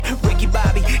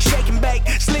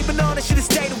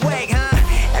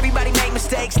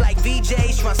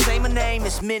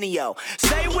it's Minio.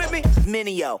 Say it with me,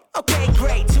 Minio. Okay,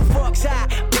 great, 2 forks high,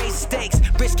 raise the stakes,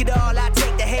 risk it all, I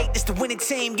take the hate. This the winning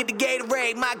team, get the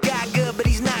Gatorade. My guy good, but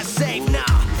he's not safe, nah.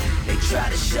 They try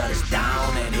to shut us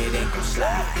down and it ain't gon'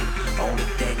 slide. Only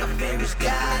thing I fear is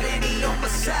God and he on my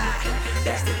side.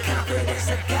 That's the confidence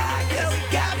I got, cause he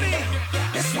got me.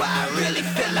 That's why I really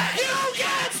feel like you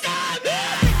can't stop me.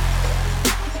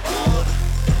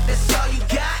 That's all you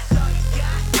got.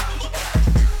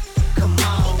 Come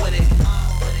on with it.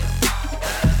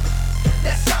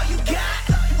 That's all you got.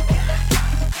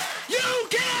 You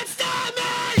can't stop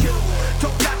me. You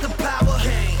don't got the power.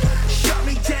 Shut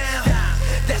me down.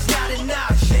 That's not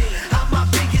enough. I'm my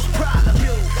biggest problem.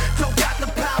 You don't got the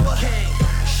power.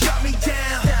 Shut me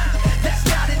down. That's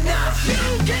not enough.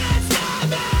 You can't stop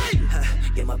me.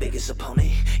 You're my biggest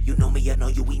opponent. You know me, I know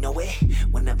you, we know it.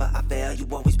 Whenever I fail, you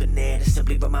always been there to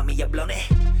simply remind me I've blown it.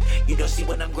 You don't see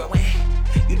when I'm growing.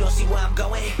 You don't see where I'm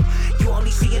going. You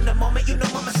only see in the moment. You know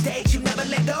my mistakes. You never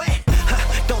let go it.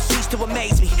 Don't cease to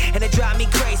amaze me, and it drive me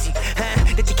crazy.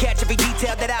 Did you catch every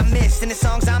detail that I missed in the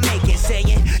songs I'm making? Saying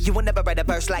you will never write a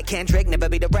verse like Kendrick, never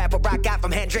be the rapper I got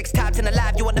from Hendrix. Top 10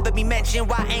 alive, you will never be mentioned.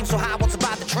 Why aim so high, won't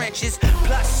survive the trenches?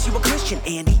 Plus, you a Christian,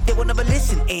 Andy. They will never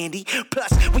listen, Andy.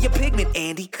 Plus, we a pigment,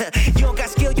 Andy. You don't got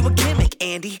skill, you a gimmick,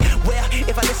 Andy. Well,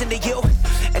 if I listen to you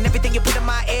and everything you put in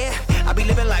my ear, I'll be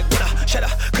living like woulda, shoulda,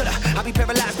 coulda. I'll be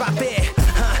paralyzed by fear.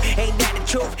 Ain't that the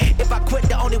truth? If I quit,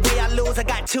 the only way I lose. I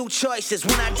got 2 choices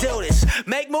when I do this: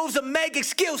 make moves or make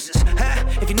excuses.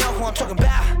 If you know who I'm talking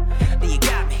about, then you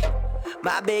got me.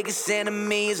 My biggest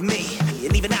enemy is me,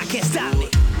 and even I can't stop me.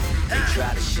 They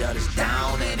try to shut us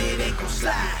down and it ain't gon'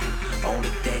 slide. Only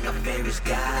thing I fear is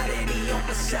God and he on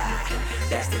my side.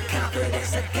 That's the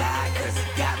confidence I got, cause he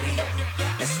got me.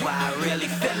 That's why I really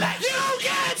feel like you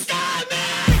can't stop me.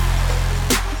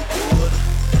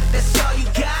 That's all you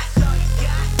got.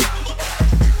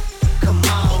 Come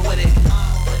on with it.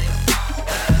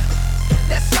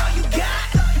 That's all you got.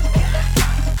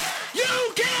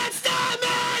 You can't stop me.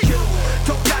 You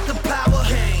don't got the power.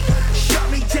 Shut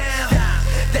me down.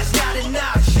 That's not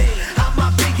enough. I'm my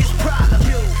biggest problem.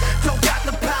 You don't got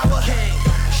the power.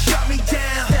 Shut me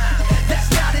down. That's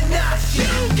not enough.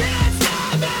 You can't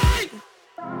stop me.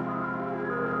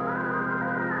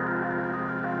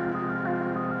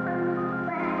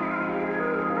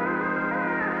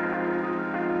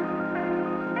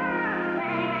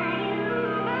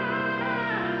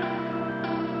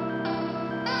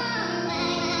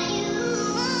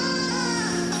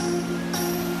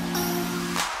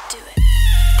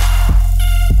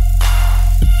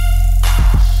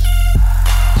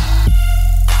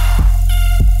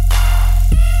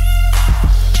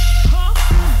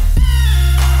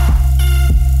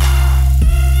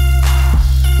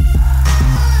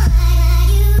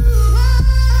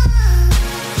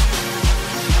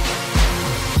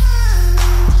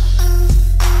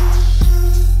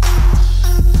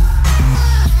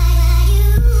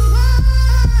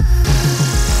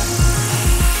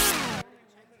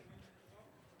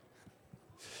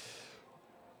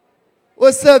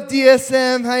 What's up,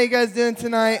 DSM? How you guys doing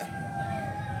tonight?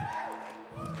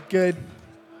 Good.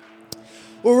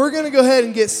 Well, we're going to go ahead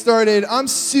and get started. I'm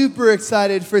super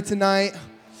excited for tonight.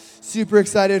 Super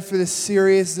excited for this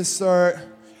series to start.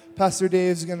 Pastor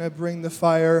Dave's going to bring the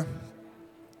fire.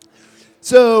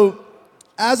 So,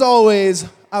 as always,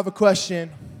 I have a question,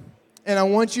 and I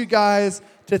want you guys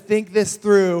to think this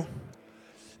through.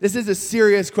 This is a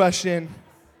serious question.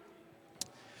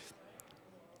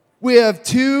 We have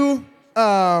two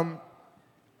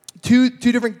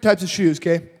different types of shoes,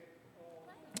 okay?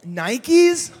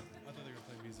 Nikes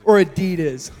or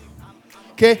Adidas?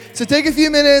 Okay, so take a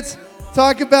few minutes,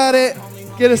 talk about it,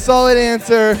 get a solid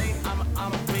answer.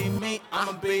 I'ma be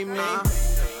me.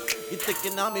 You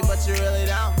thinking on me, but you really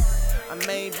don't. I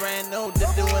made brand new,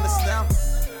 dipped it in the snow.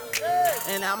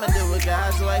 And I'ma do it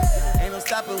God's way. Ain't no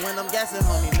stopping when I'm gassing,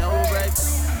 homie, no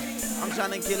brakes. I'm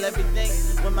tryna kill everything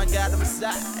with my God on my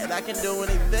side. I can do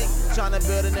anything, tryna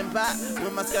build an empire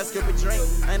with my skyscraper dream.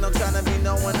 Ain't no tryna be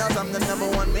no one else, I'm the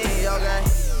 #1 me, okay?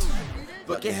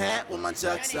 Bucket hat with my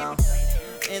chucks on.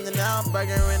 In and out,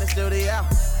 burger in the studio.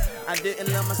 I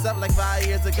didn't love myself like 5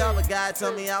 years ago, but God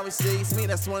told me always sees me,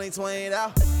 that's 2020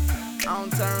 though. I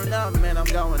don't turn up, man, I'm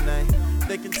going there.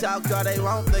 They can talk all they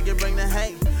want, they can bring the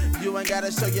hate. You ain't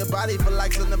gotta show your body for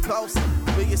likes on the post.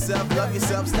 Be yourself, love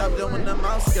yourself, stop doing the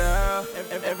most, girl.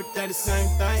 Everything the same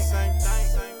thing.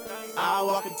 I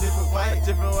walk a different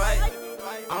way.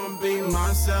 I'ma be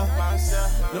myself.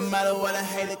 No matter what I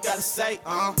hate, I gotta say.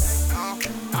 I'ma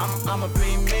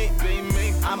be me.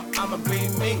 I'ma be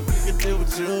me. You can do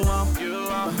what you want.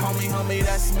 But homie,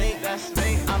 that's me.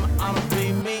 I'ma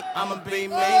be me. I'ma be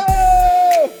me.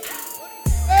 Oh!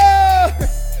 Oh!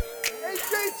 Hey,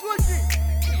 Jay Switchy!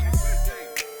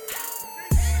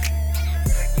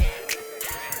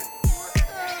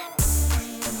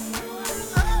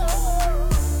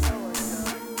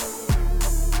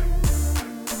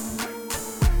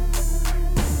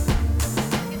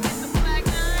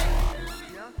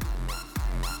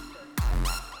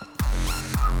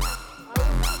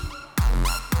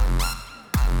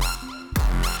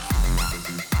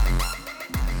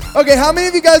 Okay, how many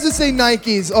of you guys would say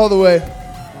Nikes all the way?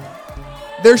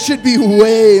 There should be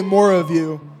way more of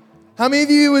you. How many of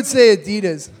you would say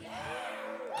Adidas?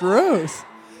 Gross.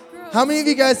 How many of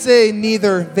you guys say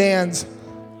neither? Vans.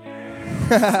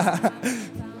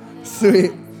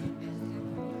 Sweet.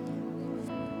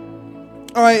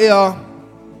 All right, y'all.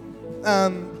 Why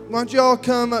don't y'all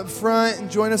come up front and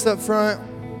join us up front?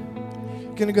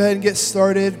 Gonna go ahead and get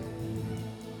started.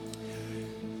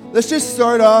 Let's just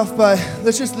start off by,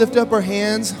 let's just lift up our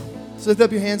hands. So lift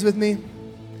up your hands with me.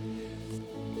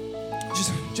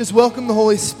 Just welcome the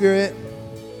Holy Spirit.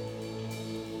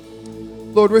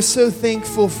 Lord, we're so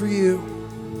thankful for you.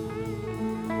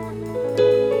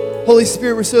 Holy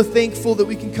Spirit, we're so thankful that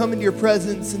we can come into your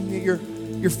presence and that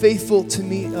you're faithful to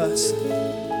meet us.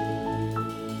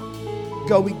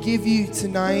 God, we give you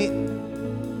tonight.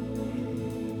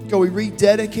 God, we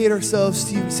rededicate ourselves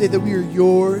to you. We say that we are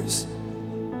yours.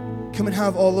 Come and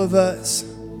have all of us.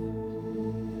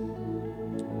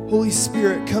 Holy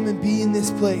Spirit, come and be in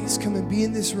this place. Come and be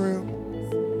in this room.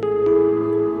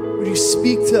 Would you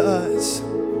speak to us?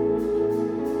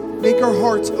 Make our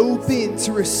hearts open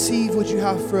to receive what you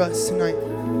have for us tonight.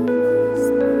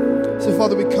 So,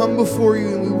 Father, we come before you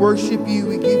and we worship you.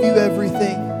 We give you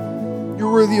everything.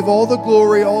 You're worthy of all the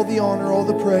glory, all the honor, all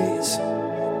the praise.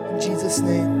 In Jesus'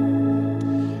 name.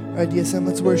 All right, DSM,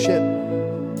 let's worship.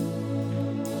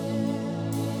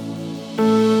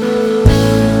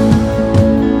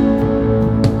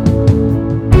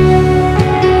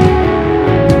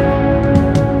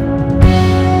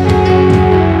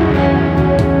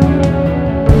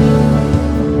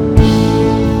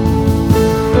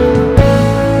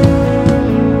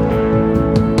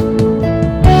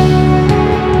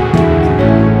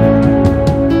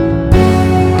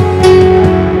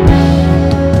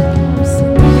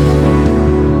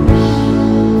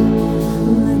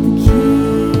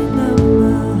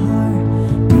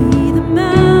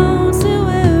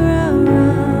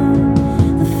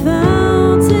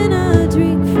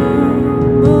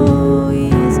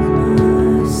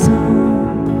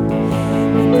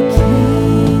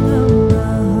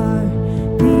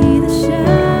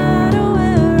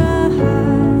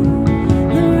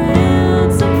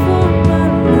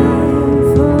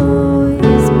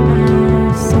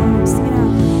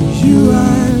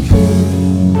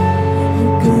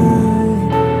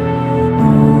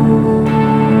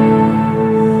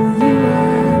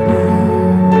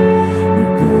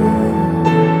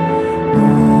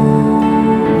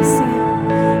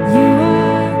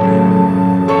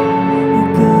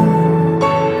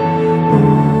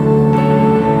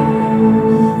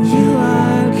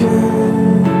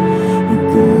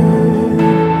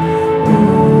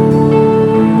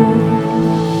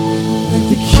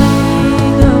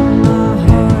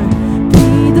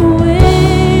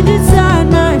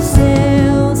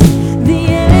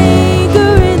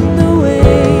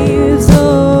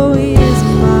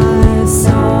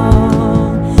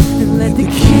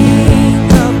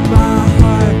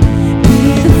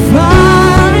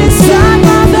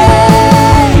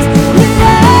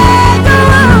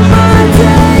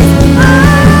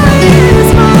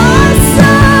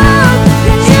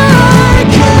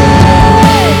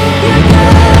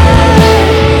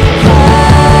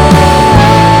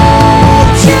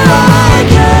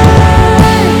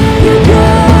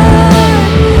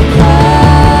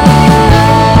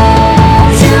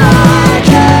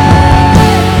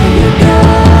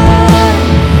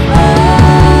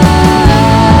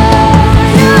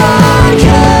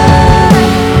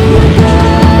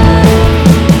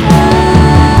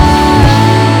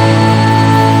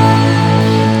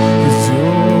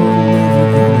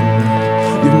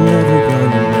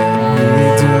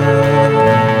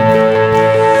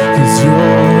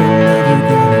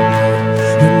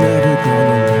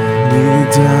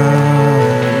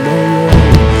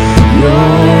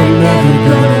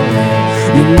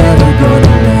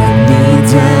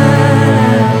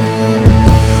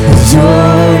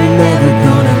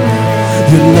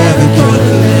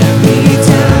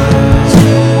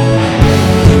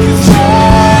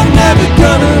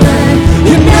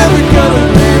 You're never gonna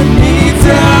let me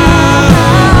down.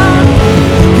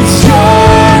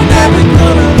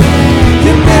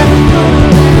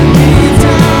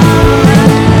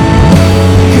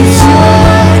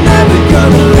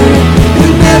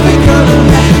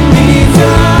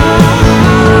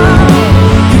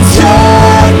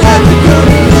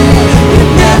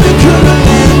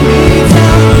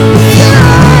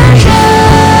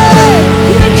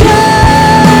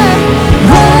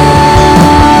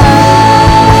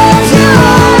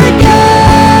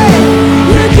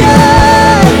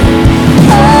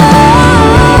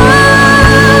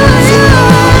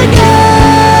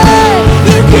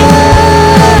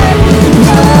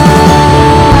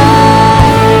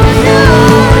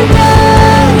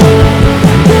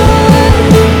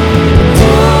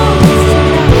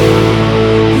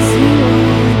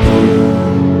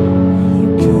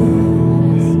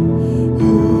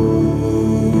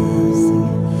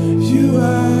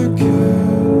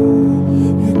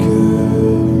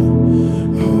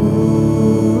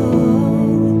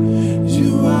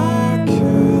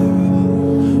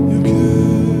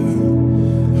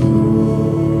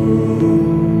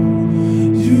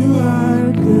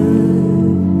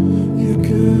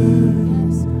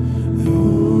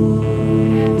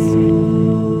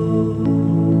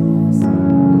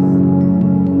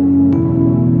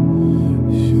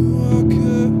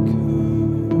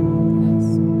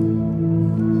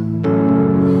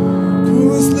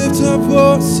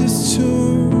 voices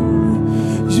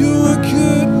tune. You are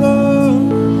good,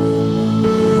 Lord,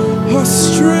 our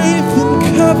strength and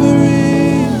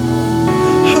covering,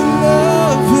 our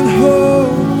love and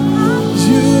hope.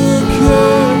 You are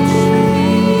good,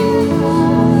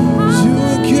 you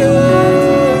are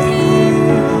good.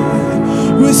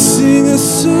 We sing a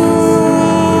song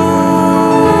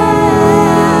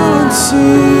to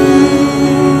you,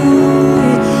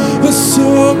 a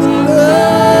song of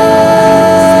love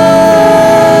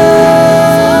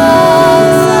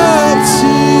to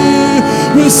you.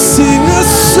 We sing a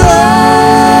song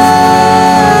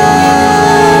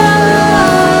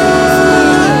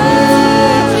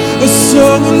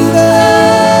of love.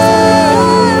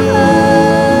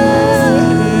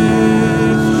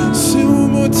 Sing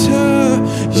one more time.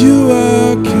 You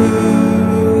are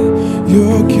good,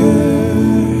 you're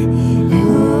good.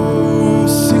 Oh,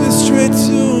 sing it straight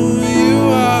to you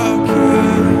are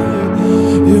good,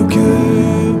 you're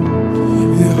good.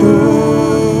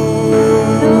 Oh,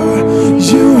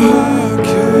 you are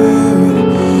good,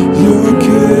 you're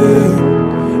good.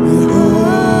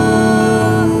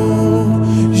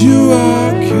 You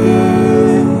are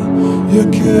good,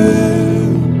 you're good.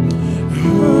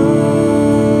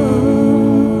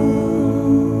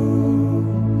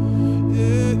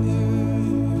 Yeah,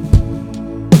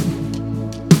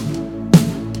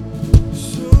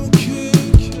 so good,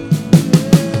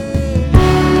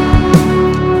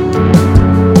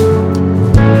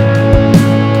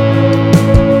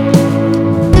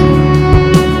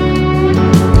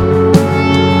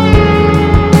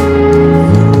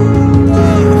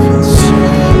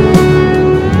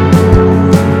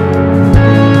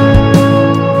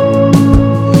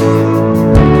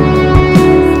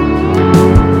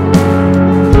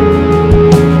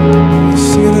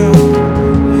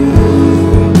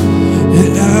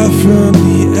 from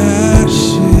the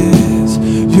ashes,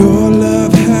 your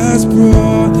love has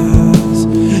brought us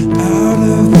out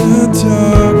of the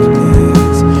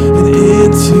darkness and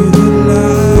into the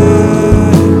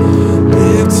light,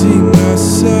 lifting our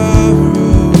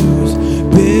sorrows,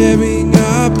 bearing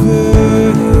our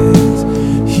burdens,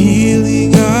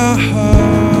 healing our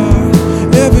heart.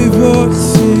 Every voice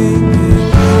singing,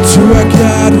 to our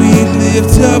God we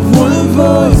lift up one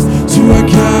voice, to our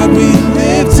God we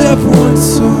lift up one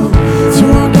song, to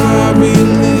our God we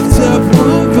lift up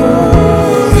one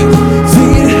voice,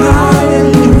 singing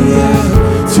hallelujah.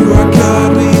 To our God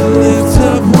we lift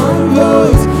up one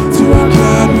voice, to our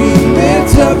God we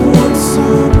lift up one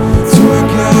song, to our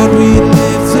God we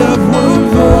lift up one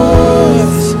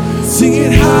voice,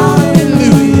 singing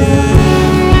hallelujah.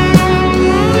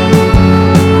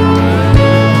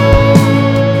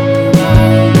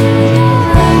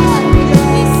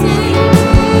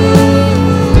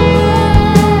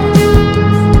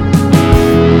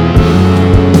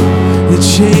 The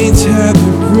chains have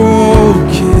been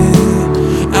broken,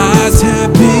 eyes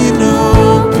have been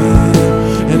opened,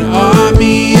 an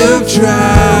army of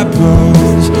dry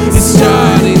bones is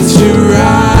starting to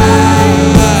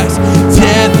rise.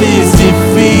 Death is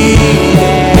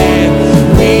defeated,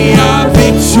 we are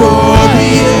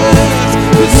victorious,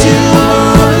 'cause you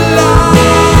are alive.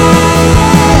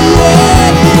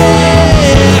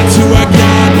 To our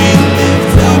God we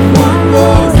lift up one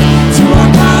voice, to our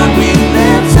God we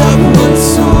lift up one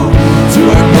song, to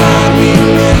our God we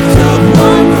lift up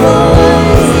one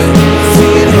voice,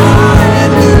 singing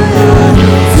hallelujah.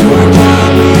 To our God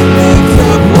we lift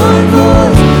up one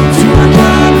voice, to our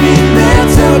God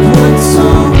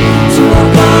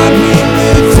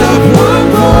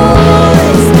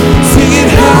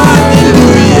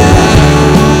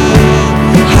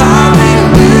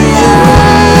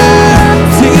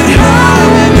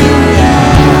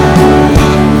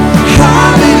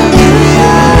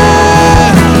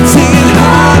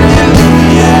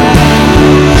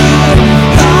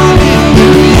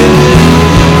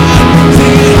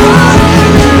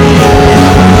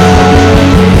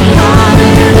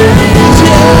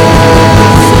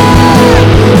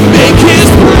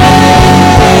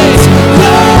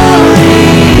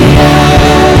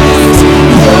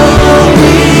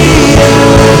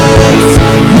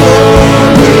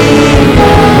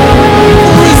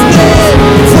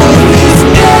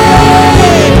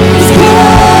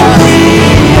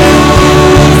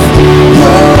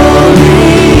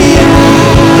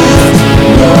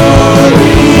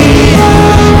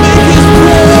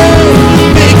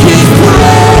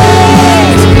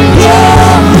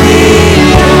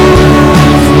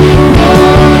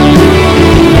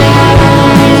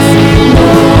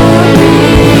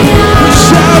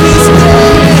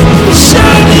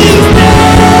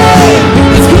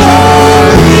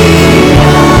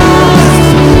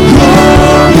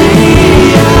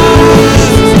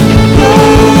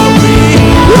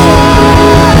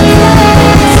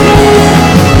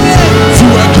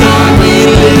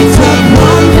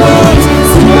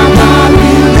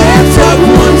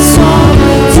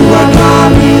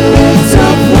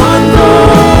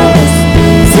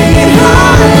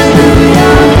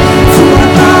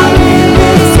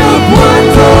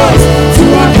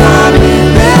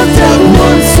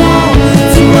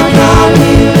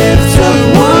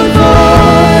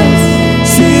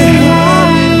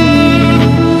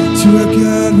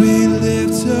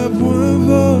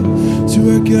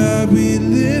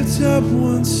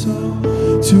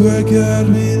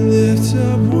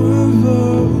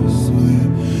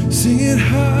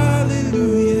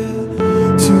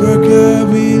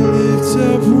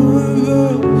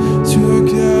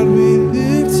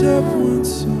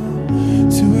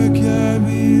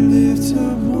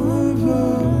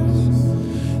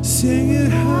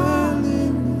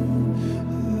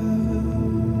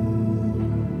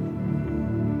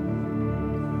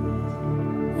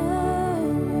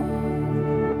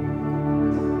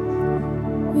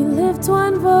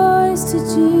voice to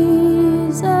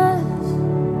Jesus.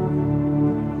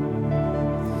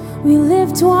 We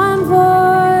lift one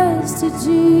voice to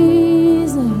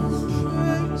Jesus.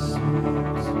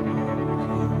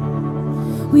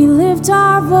 We lift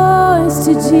our voice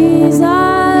to Jesus.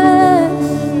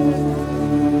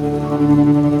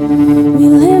 We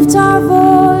lift our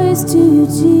voice to you,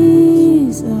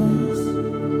 Jesus.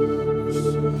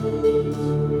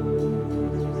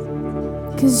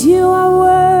 'Cause you are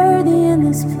worthy in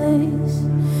this place.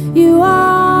 You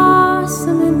are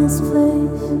awesome in this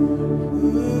place.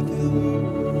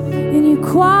 And you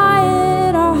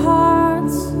quiet our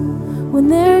hearts when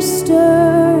they're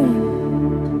stirring.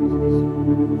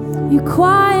 You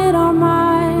quiet our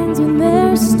minds when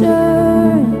they're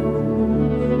stirring.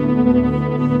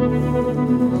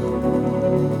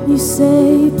 You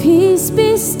say, peace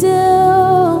be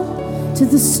still to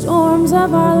the storms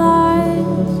of our lives.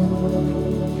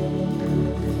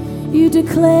 You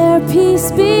declare,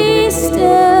 peace be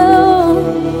still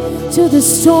to the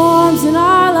storms in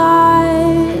our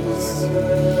lives.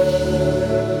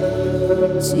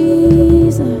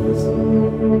 Jesus,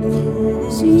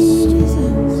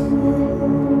 Jesus.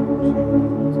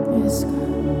 Yes,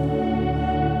 God.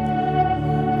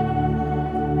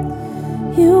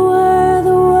 You were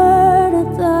the Word at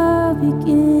the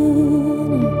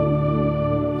beginning,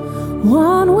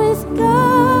 one with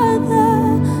God the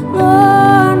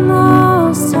Lord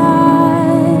Most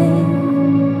High.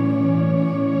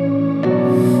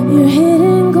 Your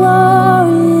hidden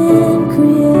glory in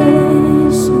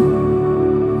creation,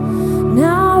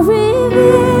 now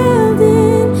revealed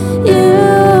in you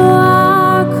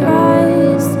are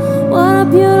Christ. What a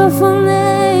beautiful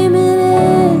name it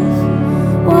is.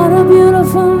 What a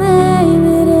beautiful name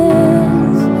it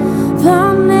is. The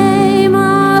name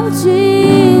of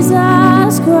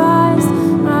Jesus Christ,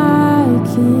 my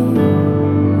King.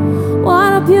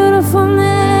 What a beautiful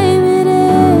name it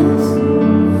is.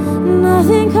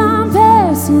 Nothing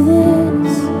compares to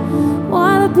this.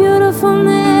 What a beautiful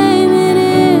name it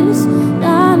is.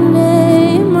 The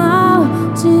name of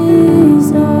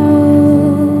Jesus.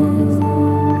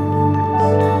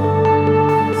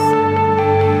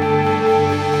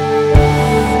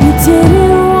 You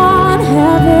didn't want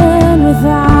heaven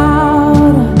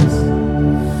without us.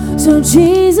 So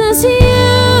Jesus, you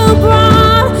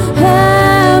brought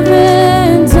heaven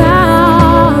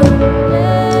down.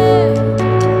 Yeah.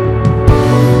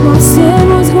 My sin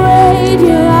was great,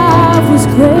 your love was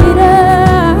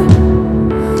greater.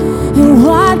 And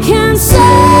what can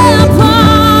separate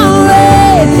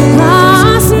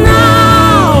us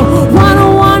now? What a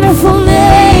wonderful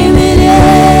name it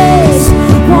is.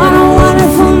 What a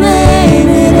wonderful name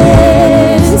it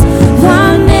is. The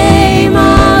name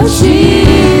of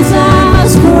Jesus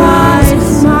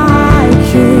Christ, my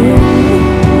King.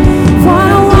 What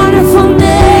a wonderful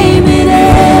name it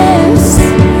is.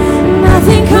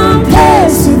 Nothing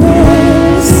compares to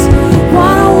this.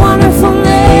 What a wonderful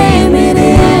name it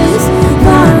is.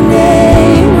 The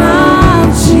name of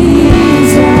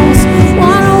Jesus.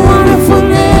 What a wonderful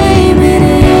name it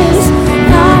is.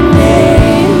 The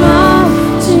name of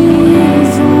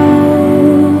Jesus.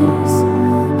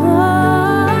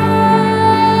 What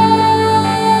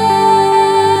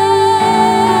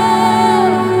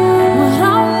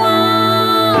a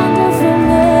wonderful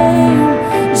name.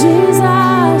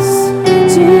 Jesus,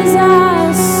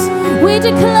 Jesus. We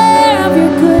declare of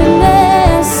your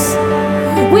goodness.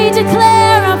 We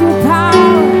declare of your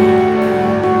power.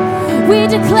 We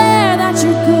declare that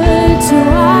you're good to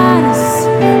us.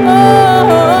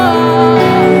 Oh,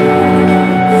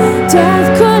 death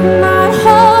could not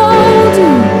hold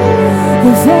you.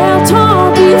 The veil torn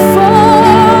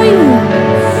before you.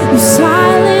 You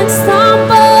silenced the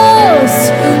boast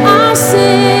of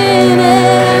sin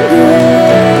and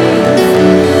grave.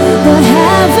 The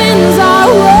heavens are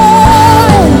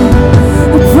roaring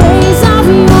the praise of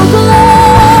your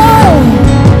glory.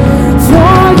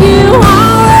 For you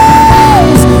are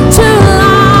raised to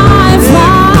life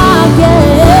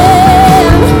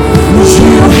again.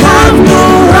 You have no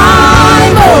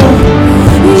rival.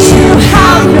 You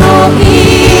have no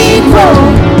equal.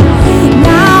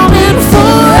 Now and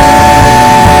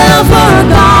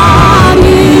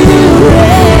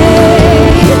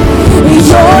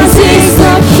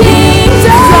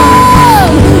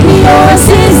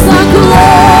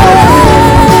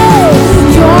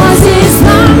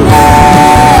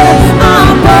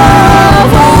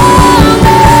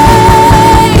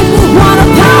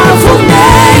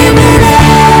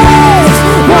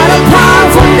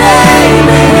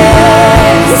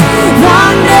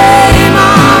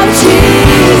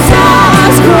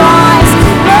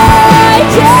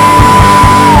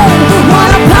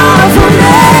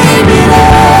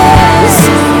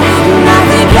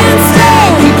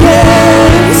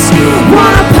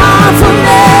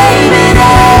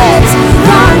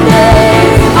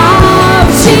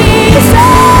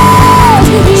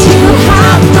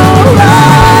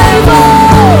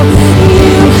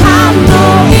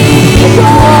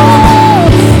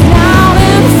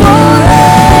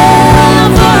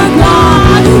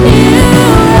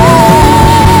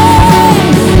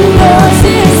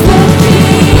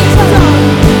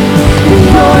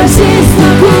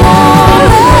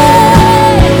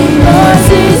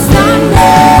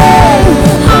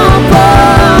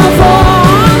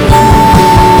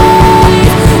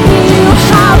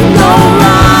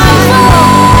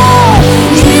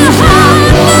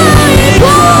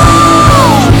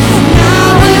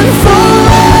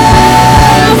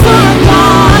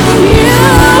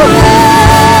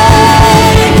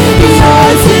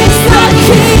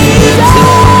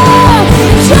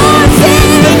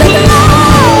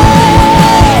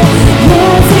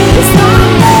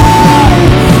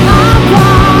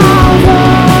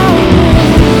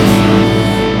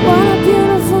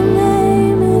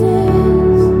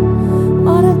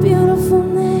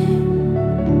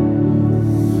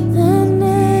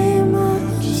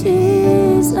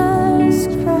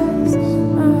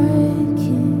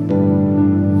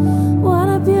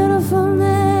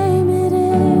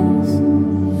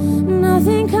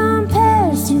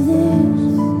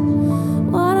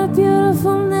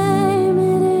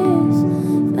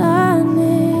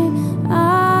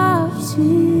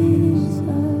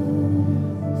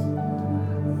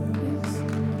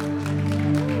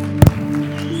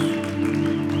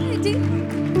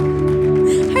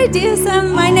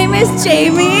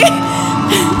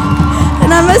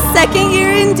a second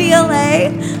year in DLA.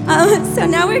 So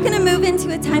now we're going to move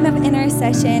into a time of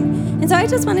intercession. And so I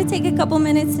just want to take a couple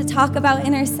minutes to talk about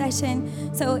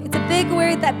intercession. So it's a big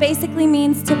word that basically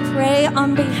means to pray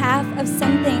on behalf of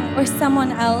something or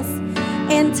someone else.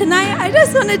 And tonight I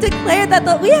just want to declare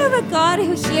that we have a God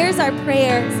who hears our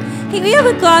prayers. We have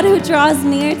a God who draws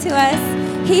near to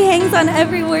us. He hangs on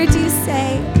every word you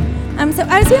say. So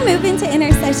as we move into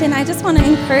intercession, I just want to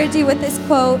encourage you with this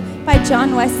quote by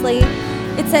John Wesley.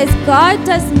 It says, God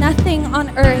does nothing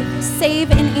on earth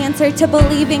save in answer to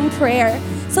believing prayer.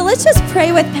 So let's just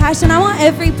pray with passion. I want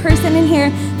every person in here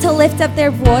to lift up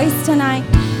their voice tonight.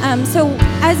 So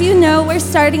as you know, we're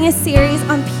starting a series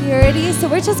on purity. So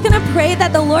we're just going to pray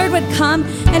that the Lord would come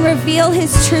and reveal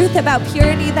his truth about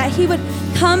purity, that he would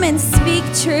come and speak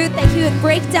truth, that he would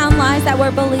break down lies that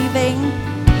we're believing.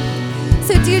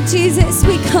 So dear Jesus,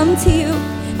 we come to you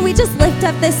and we just lift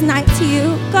up this night to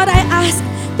you. God, I ask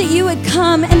that you would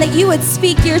come and that you would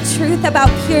speak your truth about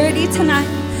purity tonight.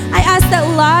 I ask that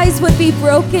lies would be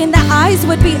broken, that eyes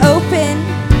would be open.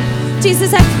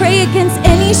 Jesus, I pray against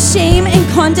any shame and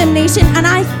condemnation, and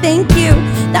I thank you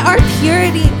that our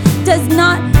purity does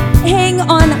not hang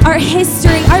on our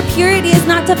history. Our purity is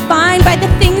not defined by the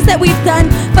things that we've done,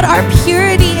 but our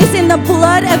purity is in the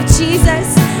blood of Jesus.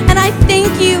 And I thank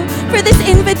you for this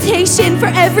invitation for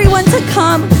everyone to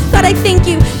come. God, I thank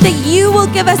you that you will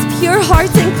give us pure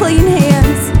hearts and clean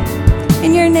hands.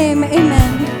 In your name,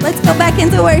 amen. Let's go back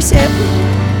into worship.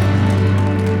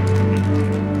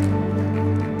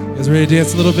 You guys ready to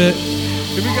dance a little bit?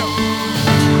 Here we go.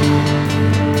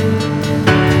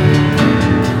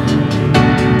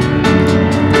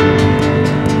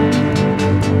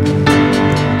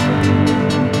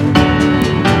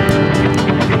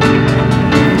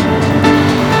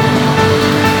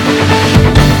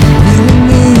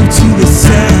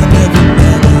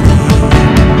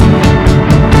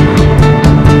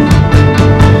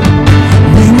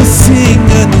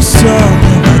 Song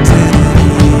of identity.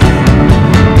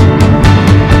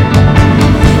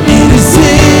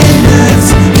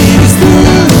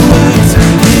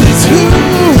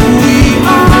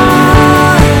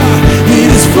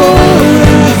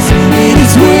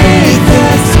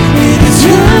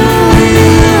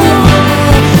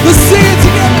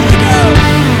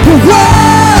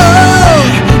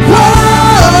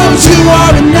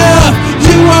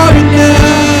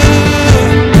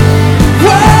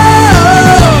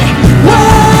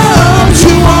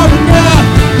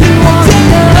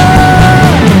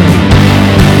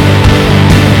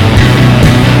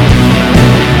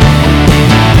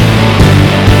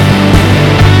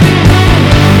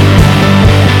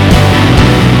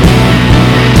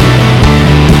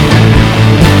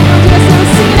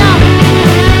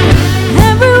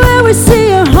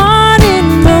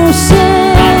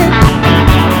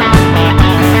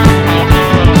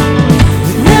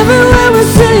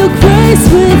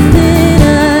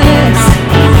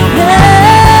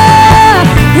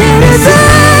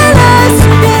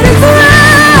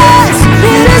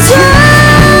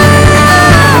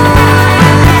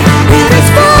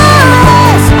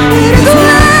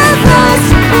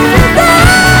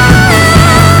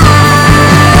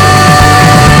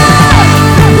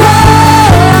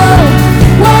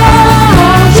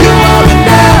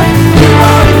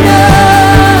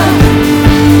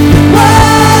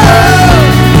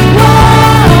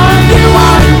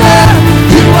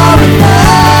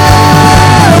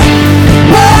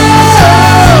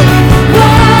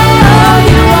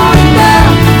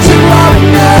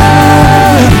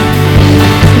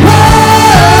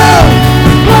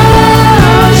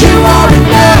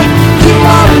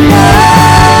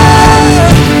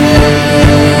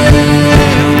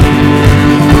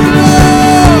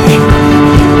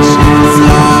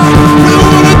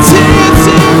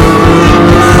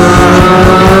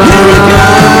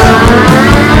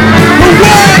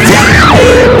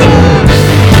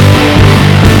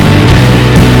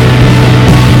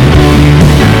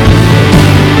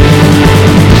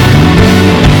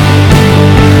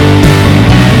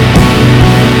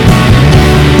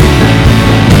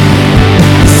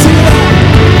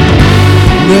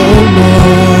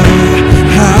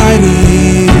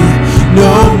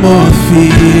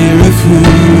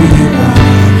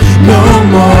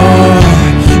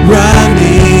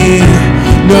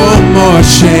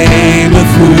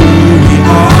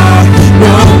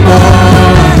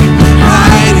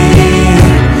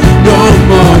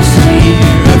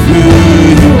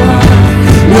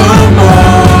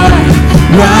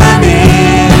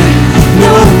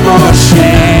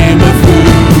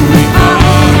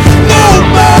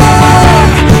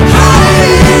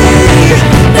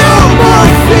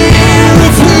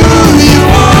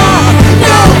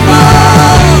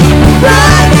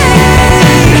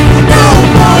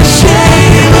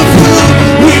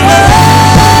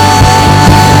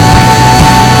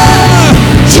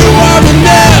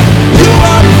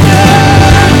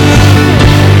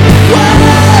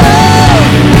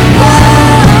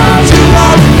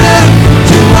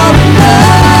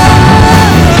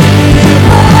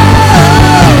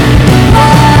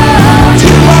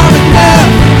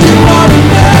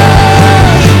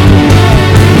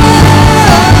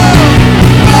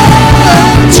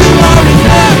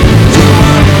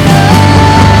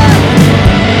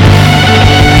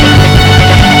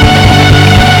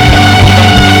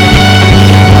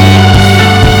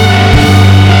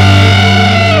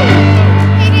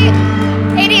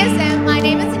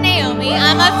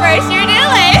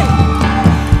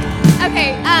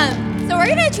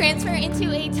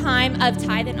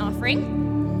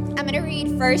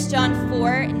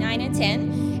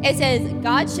 says,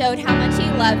 God showed how much he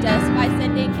loved us by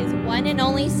sending his one and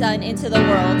only Son into the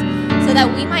world so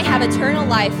that we might have eternal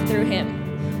life through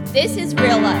him. This is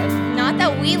real love. Not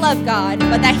that we love God,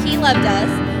 but that he loved us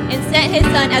and sent his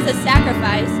Son as a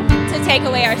sacrifice to take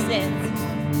away our sins.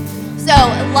 So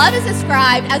love is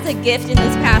described as a gift in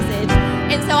this passage.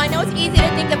 And so I know it's easy to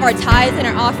think of our tithes and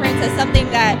our offerings as something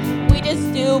that we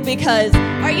just do because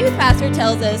our youth pastor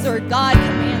tells us or God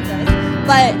commands us.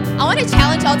 But I want to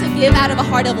challenge y'all to give out of a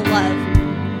heart of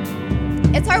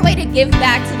love. It's our way to give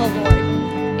back to the Lord.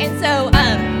 And so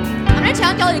I'm going to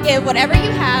challenge y'all to give whatever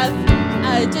you have.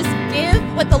 Just give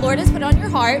what the Lord has put on your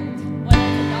heart, whether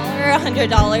it's $1 or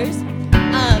 $100.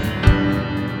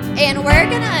 And we're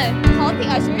going to call up the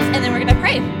ushers, and then we're going to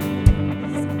pray.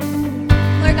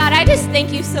 Lord God, I just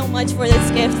thank you so much for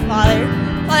this gift, Father.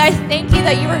 Father, I thank you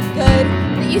that you are good,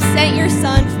 that you sent your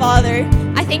Son, Father.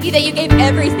 I thank you that you gave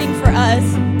everything for us.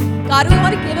 God, we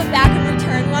want to give it back in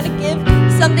return. We want to give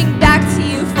something back to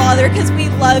you, Father, because we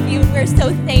love you, and we're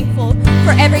so thankful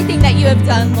for everything that you have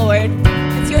done, Lord.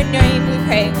 It's your name we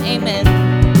pray. Amen.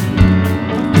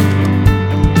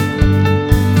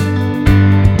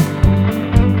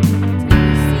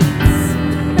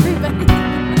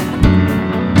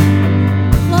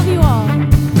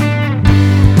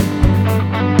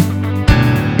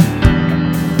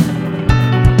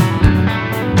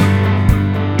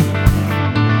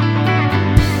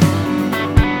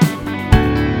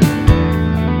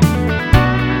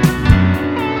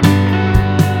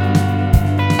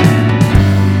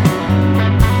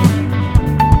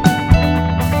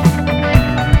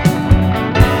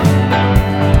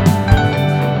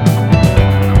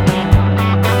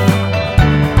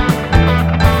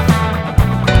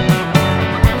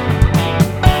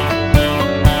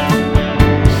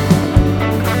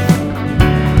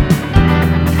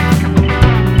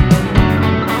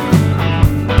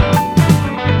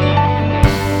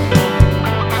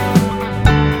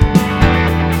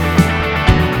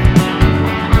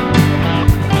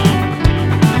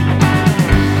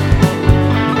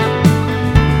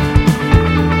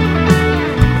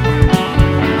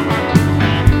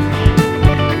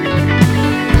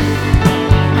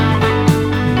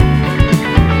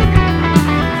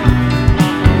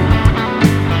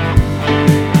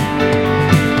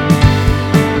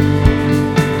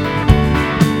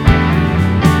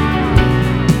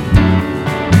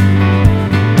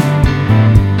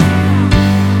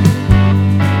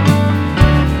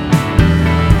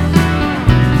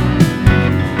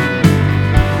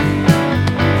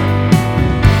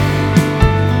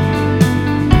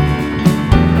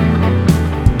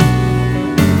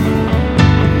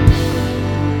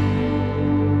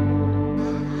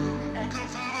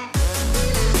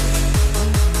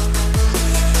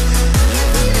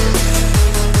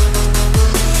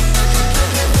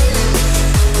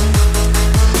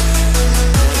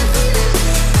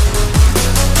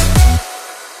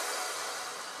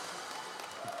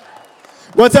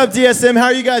 What's up, DSM? How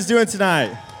are you guys doing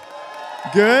tonight?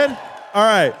 Good? All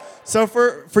right. So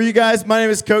for you guys, my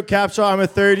name is Coke Capshaw. I'm a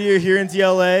third year here in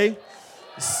DLA.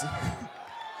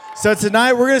 So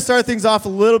tonight, we're going to start things off a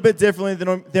little bit differently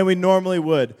than we normally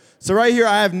would. So right here,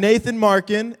 I have Nathan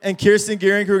Markin and Kirsten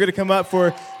Gearing, who are going to come up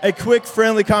for a quick,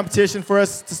 friendly competition for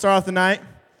us to start off the night.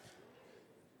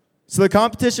 So the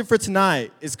competition for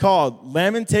tonight is called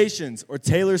Lamentations or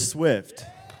Taylor Swift.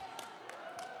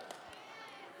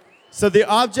 So the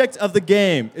object of the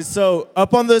game is, so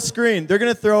up on the screen, they're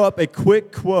going to throw up a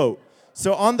quick quote.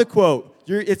 So on the quote,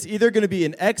 it's either going to be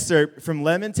an excerpt from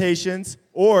Lamentations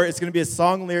or it's going to be a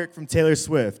song lyric from Taylor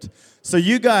Swift. So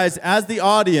you guys, as the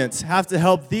audience, have to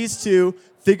help these two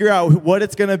figure out what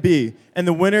it's going to be, and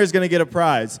the winner is going to get a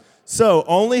prize. So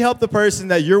only help the person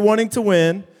that you're wanting to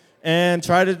win and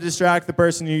try to distract the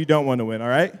person you don't want to win, all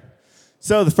right?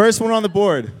 So the first one on the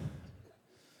board.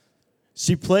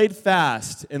 She played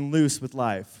fast and loose with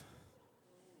life.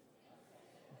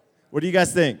 What do you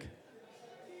guys think?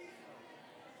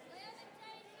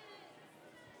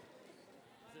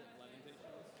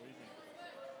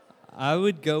 I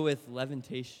would go with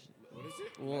levitation. What is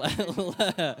it? You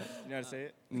know how to say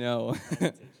it? No.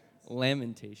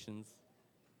 Lamentations.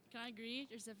 Can I agree?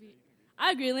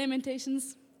 I agree,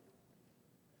 Lamentations.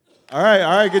 All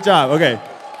right, good job. Okay.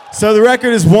 So the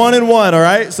record is 1-1, all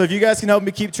right? So if you guys can help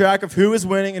me keep track of who is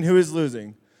winning and who is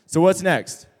losing. So what's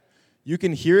next? You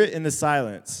can hear it in the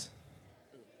silence.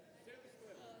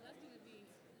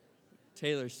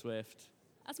 Taylor Swift.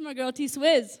 That's my girl,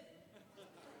 T-Swizz.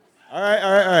 All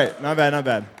right. Not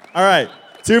bad. All right,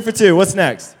 2 for 2. What's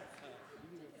next?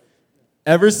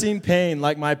 Ever seen pain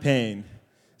like my pain?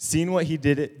 Seen what he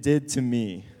did to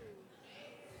me?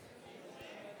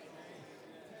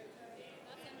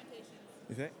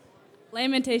 You think?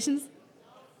 Lamentations.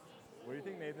 What do you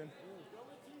think, Nathan?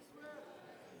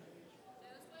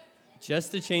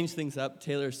 Just to change things up,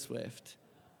 Taylor Swift.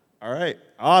 All right.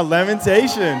 Oh,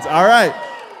 Lamentations. All right.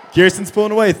 Kirsten's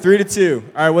pulling away, 3-2.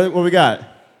 All right, what we got?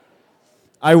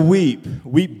 I weep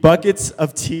buckets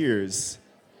of tears.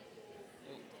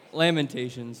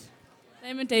 Lamentations.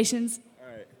 Lamentations.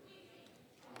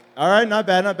 All right, not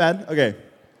bad, not bad. Okay.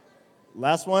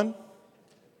 Last one.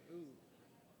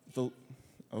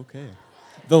 Okay.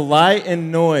 The light and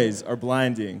noise are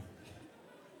blinding.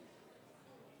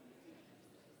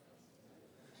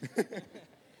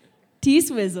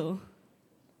 T-Swizzle.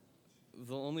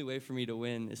 The only way for me to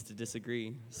win is to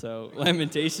disagree. So,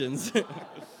 Lamentations.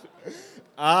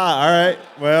 All right.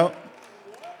 Well,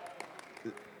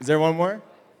 is there one more?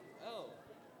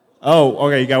 Oh,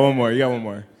 okay, you got one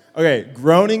more. Okay,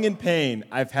 groaning in pain,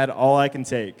 I've had all I can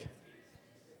take.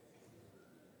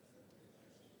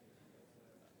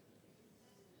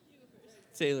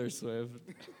 Taylor Swift.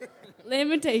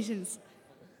 Lamentations.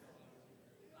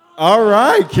 All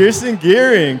right, Kirsten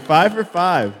Gearing, 5 for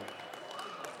 5.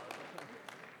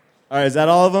 All right, is that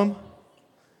all of them?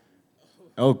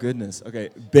 Oh, goodness. Okay,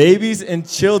 babies and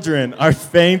children are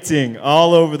fainting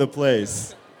all over the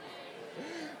place.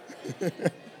 What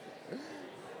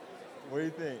do you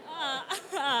think?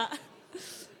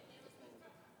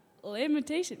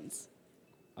 Lamentations.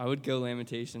 I would go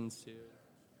Lamentations too.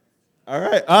 All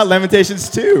right, Lamentations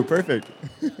 2, perfect.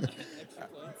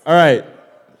 All right,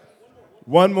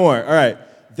 one more. All right,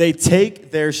 they take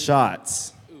their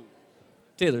shots.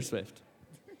 Taylor Swift.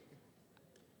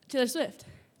 Taylor Swift.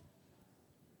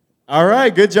 All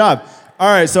right, good job. All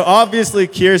right, so obviously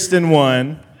Kirsten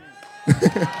won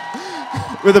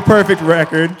with a perfect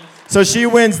record. So she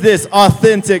wins this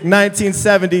authentic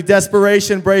 1970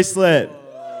 Desperation bracelet.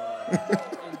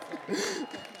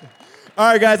 All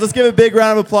right, guys, let's give a big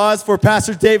round of applause for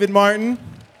Pastor David Martin.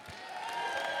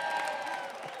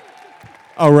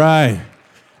 All right.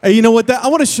 Hey, you know what? I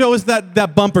want to show us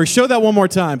that bumper. Show that one more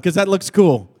time, because that looks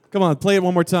cool. Come on, play it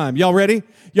one more time. Y'all ready?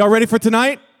 Y'all ready for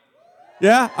tonight?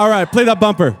 Yeah? All right, play that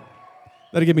bumper.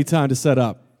 That'll give me time to set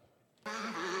up.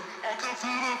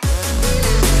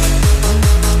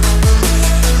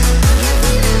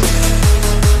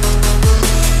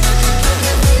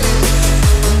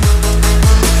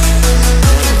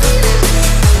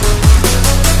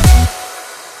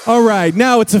 All right,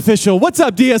 now it's official. What's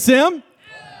up, DSM?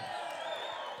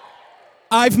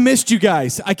 I've missed you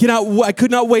guys. I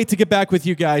could not wait to get back with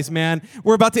you guys, man.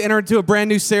 We're about to enter into a brand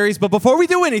new series, but before we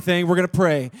do anything, we're going to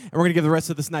pray, and we're going to give the rest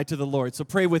of this night to the Lord. So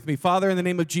pray with me. Father, in the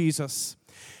name of Jesus,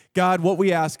 God, what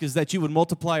we ask is that you would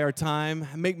multiply our time,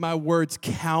 make my words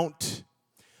count.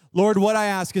 Lord, what I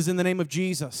ask is in the name of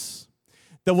Jesus,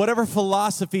 that whatever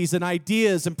philosophies and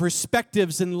ideas and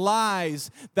perspectives and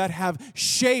lies that have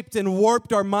shaped and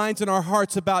warped our minds and our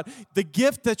hearts about the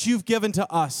gift that you've given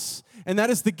to us, and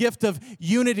that is the gift of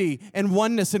unity and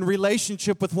oneness and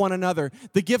relationship with one another,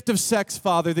 the gift of sex,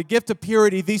 Father, the gift of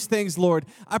purity, these things, Lord,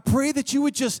 I pray that you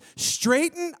would just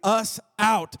straighten us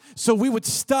out so we would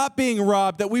stop being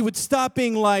robbed, that we would stop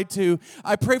being lied to.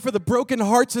 I pray for the broken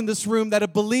hearts in this room that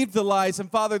have believed the lies, and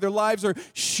Father, their lives are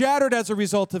shattered as a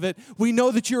result of it. We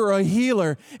know that you're a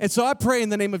healer, and so I pray in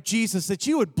the name of Jesus that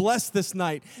you would bless this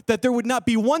night, that there would not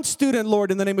be one student,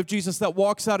 Lord, in the name of Jesus, that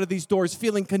walks out of these doors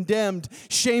feeling condemned,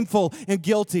 shameful, and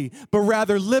guilty, but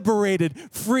rather liberated,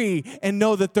 free, and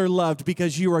know that they're loved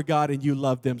because you are God and you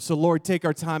love them. So, Lord, take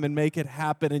our time and make it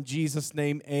happen. In Jesus'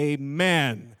 name,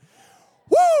 amen.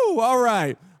 Woo! All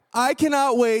right. I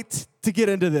cannot wait to get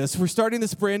into this. We're starting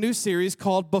this brand new series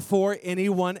called Before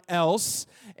Anyone Else,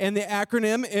 and the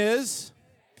acronym is,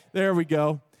 there we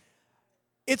go.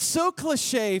 It's so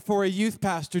cliche for a youth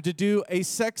pastor to do a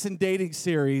sex and dating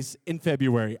series in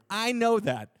February. I know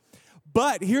that.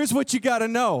 But here's what you got to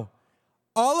know.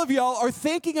 All of y'all are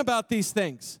thinking about these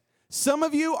things. Some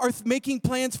of you are making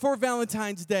plans for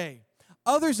Valentine's Day.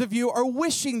 Others of you are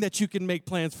wishing that you can make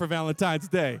plans for Valentine's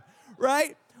Day,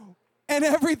 right? And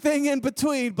everything in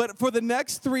between. But for the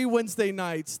next 3 Wednesday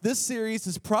nights, this series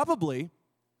is probably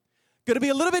going to be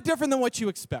a little bit different than what you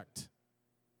expect.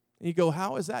 And you go,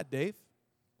 how is that, Dave?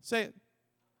 Say it.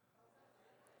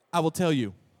 I will tell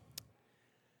you.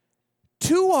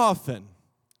 Too often,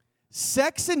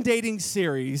 sex and dating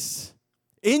series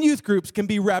in youth groups can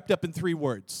be wrapped up in 3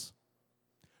 words.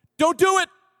 Don't do it.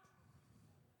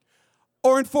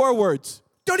 Or in 4 words.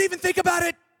 Don't even think about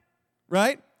it.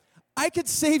 Right? I could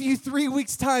save you 3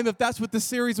 weeks' time if that's what the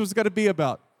series was going to be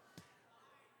about.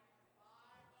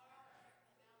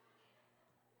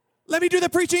 Let me do the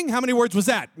preaching. How many words was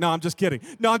that? No, I'm just kidding.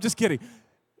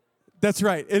 That's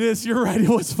right. It is. You're right. It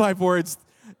was 5 words.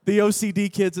 The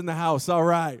OCD kids in the house. All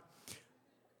right.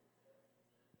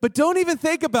 But don't even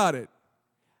think about it.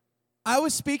 I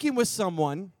was speaking with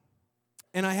someone,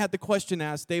 and I had the question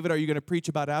asked, David, are you going to preach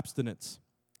about abstinence?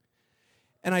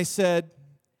 And I said,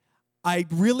 I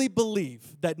really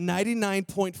believe that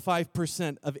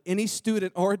 99.5% of any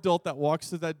student or adult that walks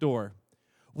through that door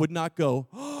would not go,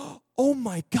 oh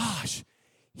my gosh,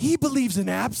 he believes in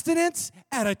abstinence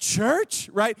at a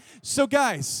church, right? So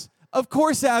guys, of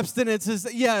course abstinence is,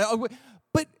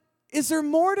 but is there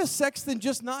more to sex than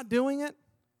just not doing it?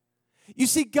 You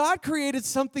see, God created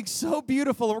something so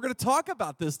beautiful, and we're going to talk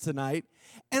about this tonight.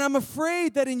 And I'm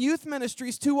afraid that in youth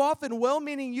ministries, too often,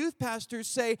 well-meaning youth pastors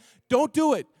say, don't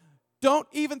do it. Don't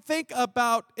even think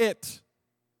about it.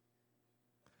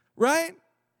 Right?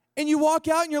 And you walk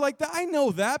out and you're like, I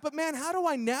know that, but man, how do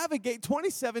I navigate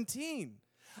 2017?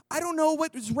 I don't know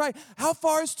what is right. How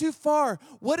far is too far?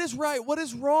 What is right? What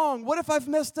is wrong? What if I've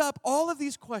messed up? All of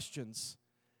these questions.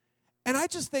 And I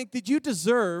just think that you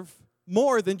deserve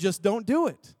more than just don't do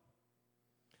it.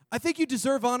 I think you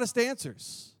deserve honest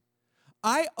answers.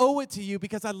 I owe it to you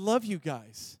because I love you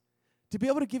guys to be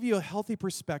able to give you a healthy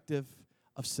perspective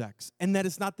of sex, and that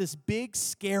it's not this big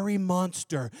scary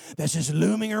monster that's just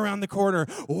looming around the corner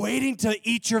waiting to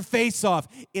eat your face off.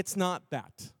 It's not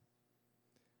that.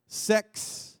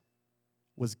 Sex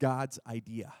was God's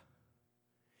idea.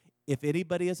 If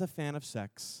anybody is a fan of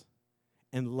sex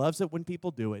and loves it when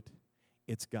people do it,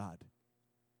 it's God.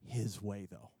 His way,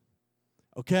 though.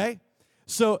 Okay?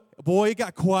 So, boy, it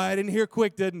got quiet in here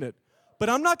quick, didn't it? But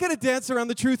I'm not going to dance around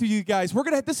the truth with you guys.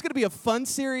 This is going to be a fun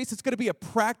series. It's going to be a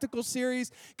practical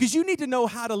series because you need to know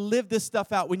how to live this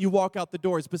stuff out when you walk out the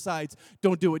doors. Besides,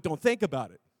 don't do it, don't think about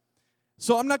it.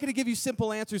 So I'm not going to give you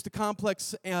simple answers to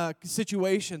complex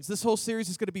situations. This whole series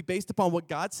is going to be based upon what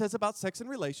God says about sex and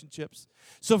relationships.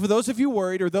 So for those of you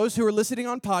worried or those who are listening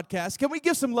on podcasts, can we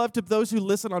give some love to those who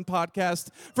listen on podcasts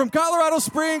from Colorado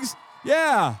Springs?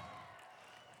 Yeah.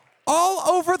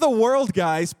 All over the world,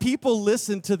 guys, people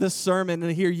listen to this sermon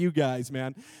and hear you guys,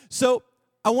 man. So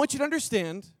I want you to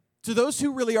understand, to those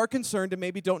who really are concerned and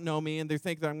maybe don't know me and they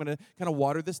think that I'm going to kind of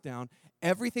water this down,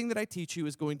 everything that I teach you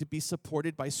is going to be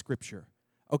supported by Scripture,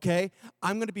 okay?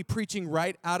 I'm going to be preaching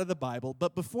right out of the Bible.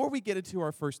 But before we get into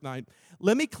our first night,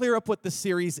 let me clear up what the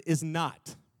series is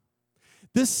not.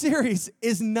 This series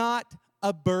is not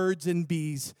a birds and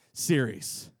bees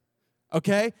series.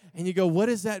 Okay? And you go, what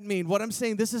does that mean? What I'm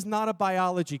saying, this is not a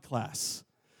biology class.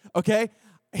 Okay?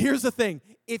 Here's the thing.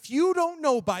 If you don't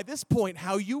know by this point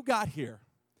how you got here,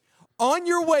 on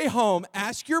your way home,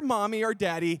 ask your mommy or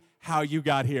daddy how you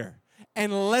got here.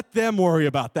 And let them worry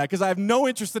about that, because I have no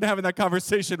interest in having that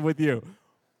conversation with you.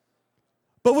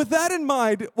 But with that in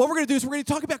mind, what we're going to do is we're going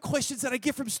to talk about questions that I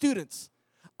get from students.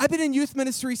 I've been in youth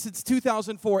ministry since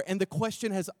 2004, and the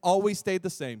question has always stayed the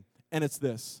same, and it's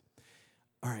this.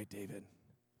 All right, David,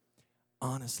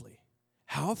 honestly,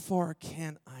 how far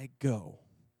can I go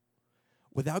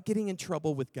without getting in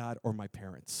trouble with God or my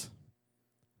parents?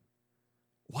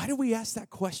 Why do we ask that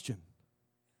question?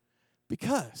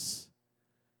 Because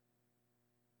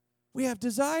we have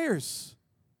desires,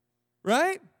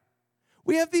 right?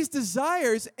 We have these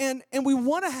desires, and we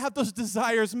want to have those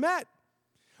desires met.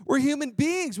 We're human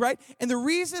beings, right? And the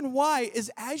reason why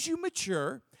is as you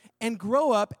mature and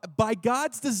grow up, by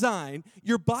God's design,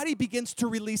 your body begins to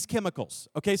release chemicals.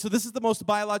 Okay, so this is the most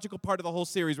biological part of the whole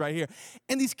series right here.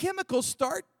 And these chemicals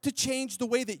start to change the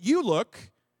way that you look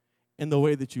and the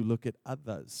way that you look at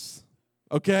others.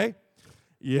 Okay?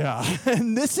 Yeah.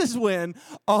 And this is when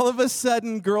all of a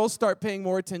sudden girls start paying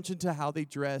more attention to how they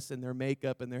dress and their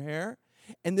makeup and their hair.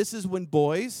 And this is when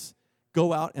boys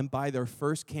go out and buy their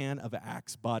first can of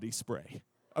Axe body spray.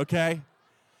 Okay?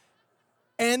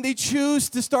 And they choose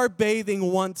to start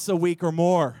bathing once a week or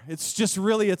more. It's just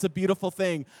really, it's a beautiful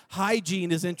thing.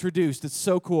 Hygiene is introduced. It's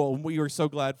so cool, and we are so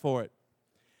glad for it.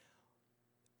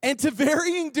 And to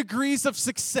varying degrees of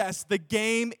success, the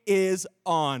game is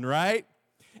on, right?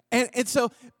 And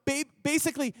so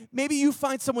basically, maybe you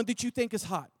find someone that you think is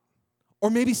hot,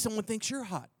 or maybe someone thinks you're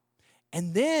hot.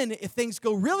 And then if things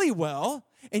go really well,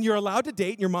 and you're allowed to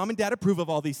date, and your mom and dad approve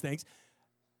of all these things,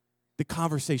 the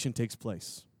conversation takes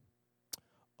place.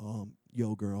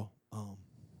 Yo, girl.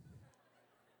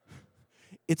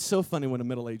 It's so funny when a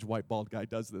middle-aged white bald guy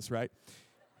does this, right?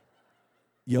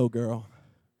 Yo, girl,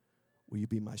 will you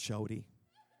be my shorty?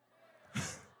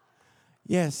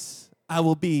 Yes, I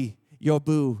will be Yo,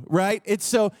 boo, right? It's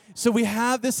so we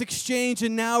have this exchange,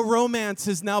 and now romance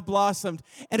has now blossomed.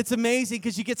 And it's amazing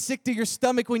because you get sick to your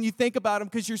stomach when you think about them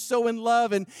because you're so in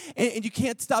love and you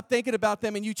can't stop thinking about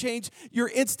them. And you change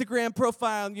your Instagram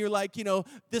profile and you're like,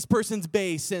 this person's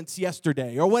bae since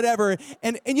yesterday or whatever.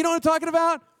 And you know what I'm talking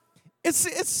about?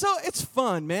 It's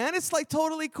fun, man. It's like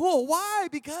totally cool. Why?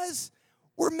 Because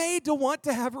we're made to want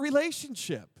to have a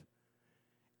relationship.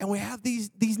 And we have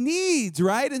these needs,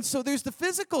 right? And so there's the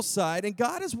physical side, and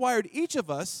God has wired each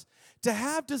of us to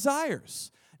have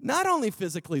desires. Not only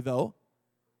physically, though,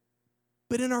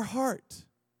 but in our heart.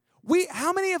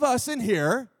 How many of us in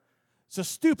here, it's a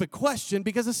stupid question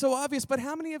because it's so obvious, but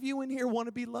how many of you in here want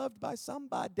to be loved by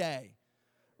somebody,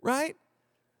 right?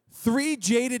 3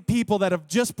 jaded people that have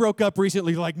just broke up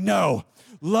recently like, no,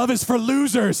 love is for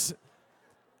losers.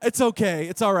 It's okay.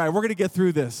 It's all right. We're going to get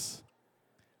through this.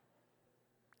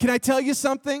 Can I tell you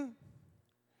something?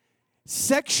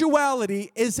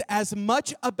 Sexuality is as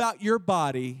much about your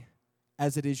body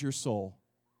as it is your soul.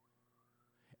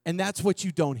 And that's what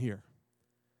you don't hear.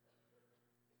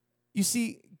 You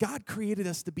see, God created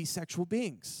us to be sexual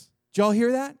beings. Did y'all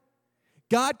hear that?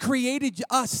 God created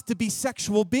us to be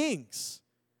sexual beings.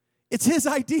 It's His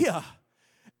idea.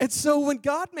 And so when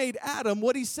God made Adam,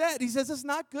 what He says, it's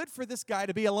not good for this guy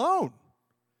to be alone.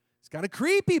 He's kind of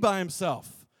creepy by himself.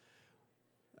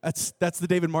 That's the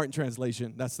David Martin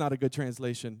translation. That's not a good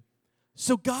translation.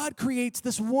 So God creates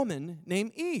this woman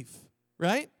named Eve,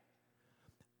 right?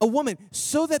 A woman,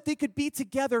 so that they could be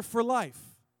together for life.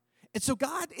 And so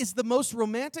God is the most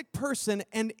romantic person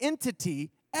and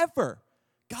entity ever.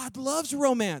 God loves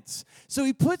romance. So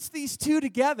He puts these two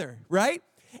together, right?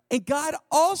 And God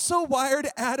also wired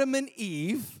Adam and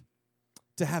Eve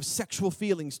to have sexual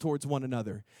feelings towards one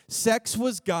another. Sex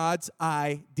was God's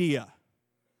idea.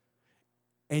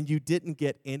 And you didn't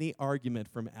get any argument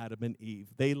from Adam and Eve.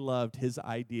 They loved His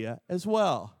idea as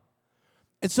well.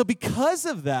 And so because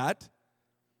of that,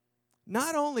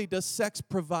 not only does sex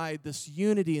provide this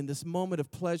unity and this moment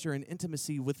of pleasure and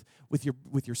intimacy with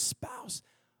your spouse,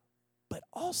 but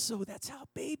also that's how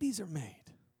babies are made.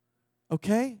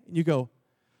 Okay? And you go,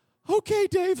 okay,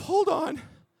 Dave, hold on.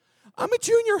 I'm a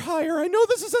junior higher. I know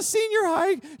this is a senior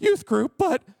high youth group,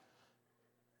 but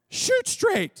shoot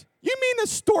straight. You mean a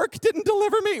stork didn't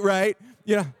deliver me? Right?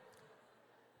 Yeah.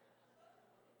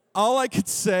 All I could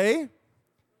say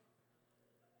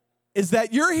is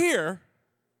that you're here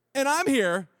and I'm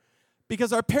here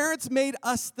because our parents made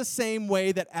us the same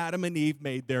way that Adam and Eve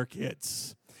made their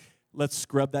kids. Let's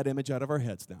scrub that image out of our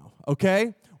heads now,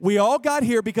 okay? We all got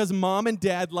here because mom and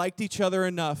dad liked each other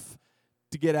enough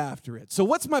to get after it. So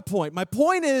what's my point? My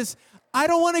point is I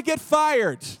don't want to get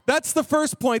fired. That's the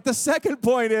first point. The second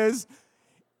point is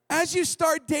as you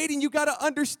start dating, you got to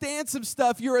understand some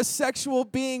stuff. You're a sexual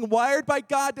being wired by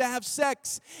God to have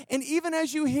sex. And even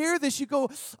as you hear this, you go,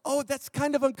 oh, that's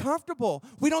kind of uncomfortable.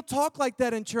 We don't talk like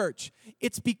that in church.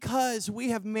 It's because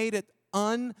we have made it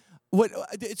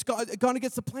it's gone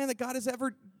against the plan that God has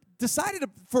ever decided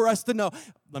for us to know.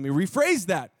 Let me rephrase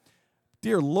that.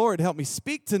 Dear Lord, help me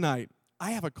speak tonight.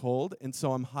 I have a cold, and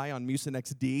so I'm high on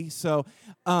Mucinex D. So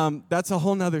that's a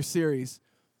whole nother series.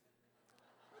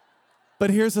 But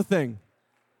here's the thing.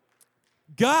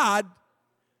 God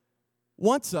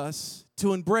wants us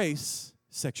to embrace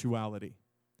sexuality.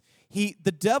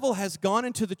 The devil has gone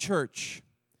into the church,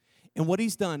 and what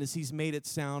he's done is he's made it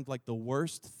sound like the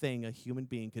worst thing a human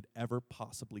being could ever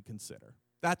possibly consider.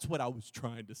 That's what I was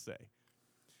trying to say.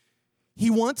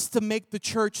 He wants to make the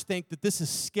church think that this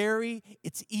is scary,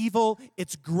 it's evil,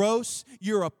 it's gross,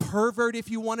 you're a pervert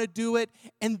if you want to do it.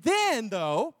 And then,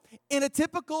 though, in a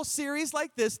typical series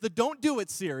like this, the Don't Do It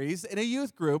series in a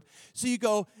youth group, so you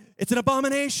go, it's an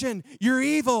abomination, you're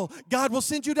evil, God will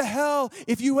send you to hell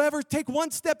if you ever take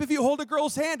one step if you hold a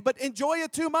girl's hand, but enjoy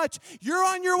it too much, you're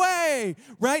on your way,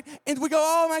 right? And we go,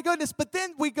 oh my goodness, but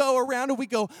then we go around and we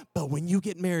go, but when you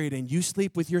get married and you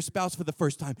sleep with your spouse for the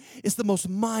first time, it's the most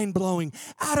mind-blowing,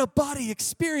 out-of-body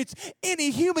experience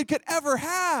any human could ever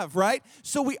have, right?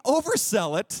 So we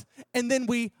oversell it and then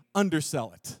we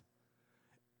undersell it.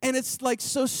 And it's like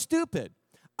so stupid.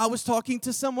 I was talking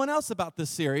to someone else about this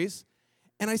series,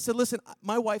 and I said, listen,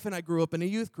 my wife and I grew up in a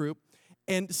youth group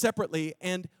and separately,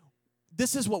 and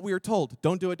this is what we were told.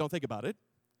 Don't do it, don't think about it.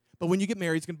 But when you get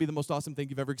married, it's going to be the most awesome thing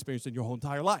you've ever experienced in your whole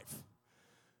entire life.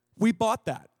 We bought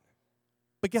that.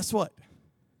 But guess what?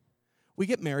 We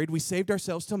get married. We saved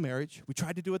ourselves till marriage. We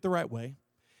tried to do it the right way.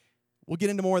 We'll get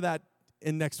into more of that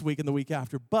in next week and the week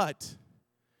after. But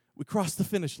we crossed the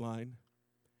finish line.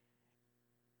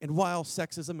 And while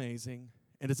sex is amazing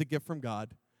and is a gift from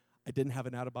God, I didn't have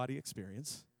an out-of-body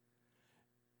experience.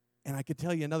 And I could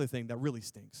tell you another thing that really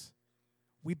stinks.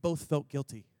 we both felt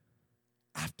guilty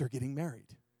after getting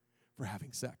married for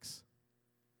having sex.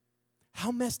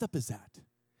 How messed up is that?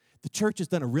 The church has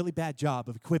done a really bad job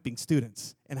of equipping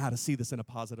students in how to see this in a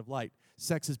positive light.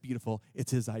 Sex is beautiful.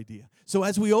 It's his idea. So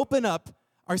as we open up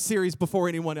our series before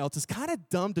anyone else, it's kind of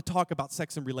dumb to talk about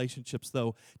sex and relationships,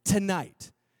 though,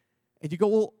 tonight. And you go,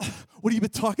 well, what have you been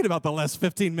talking about the last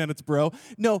 15 minutes, bro?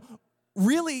 No,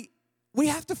 really, we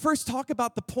have to first talk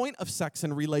about the point of sex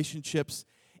and relationships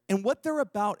and what they're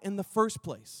about in the first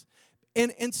place.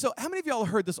 And so how many of y'all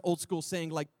heard this old school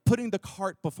saying, like, putting the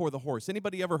cart before the horse?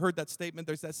 Anybody ever heard that statement?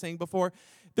 There's that saying before.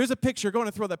 There's a picture. Go on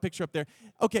and throw that picture up there.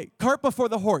 Okay, cart before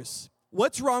the horse.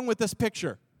 What's wrong with this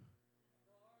picture?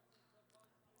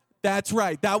 That's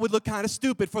right. That would look kind of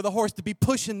stupid for the horse to be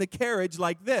pushing the carriage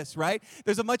like this, right?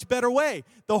 There's a much better way.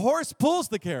 The horse pulls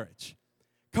the carriage.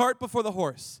 Cart before the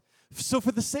horse. So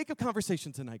for the sake of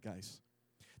conversation tonight, guys,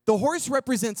 the horse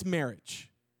represents marriage.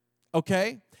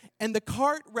 Okay? And the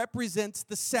cart represents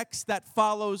the sex that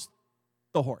follows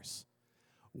the horse.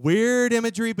 Weird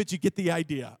imagery, but you get the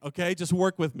idea, okay? Just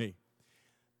work with me.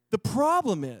 The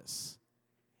problem is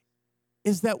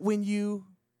that when you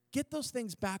get those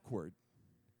things backward,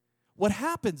 what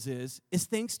happens is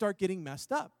things start getting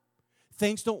messed up.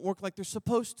 Things don't work like they're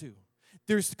supposed to.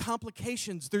 There's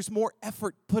complications. There's more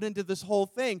effort put into this whole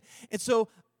thing. And so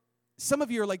some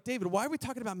of you are like, David, why are we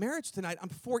talking about marriage tonight? I'm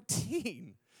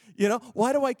 14. You know,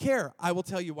 why do I care? I will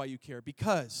tell you why you care.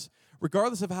 Because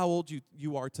regardless of how old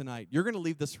you are tonight, you're going to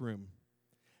leave this room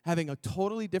having a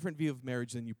totally different view of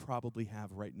marriage than you probably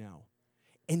have right now.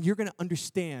 And you're going to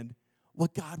understand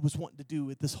what God was wanting to do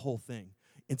with this whole thing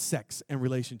in sex and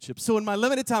relationships. So in my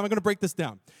limited time, I'm going to break this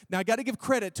down. Now, I got to give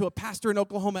credit to a pastor in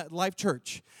Oklahoma at Life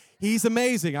Church. He's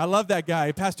amazing. I love that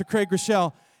guy, Pastor Craig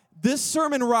Rochelle. This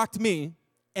sermon rocked me,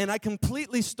 and I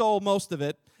completely stole most of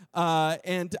it.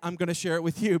 And I'm going to share it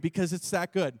with you because it's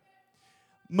that good.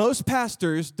 Most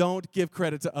pastors don't give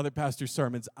credit to other pastors'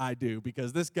 sermons. I do,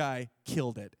 because this guy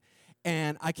killed it.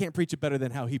 And I can't preach it better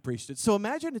than how he preached it. So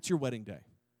imagine it's your wedding day.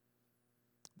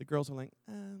 The girls are like,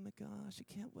 oh my gosh,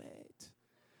 I can't wait.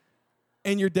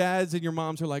 And your dads and your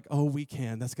moms are like, oh, we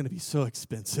can. That's going to be so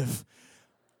expensive.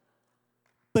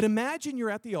 But imagine you're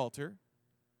at the altar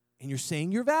and you're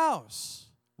saying your vows.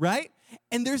 Right?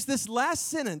 And there's this last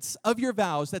sentence of your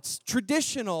vows that's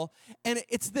traditional, and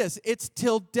it's this. It's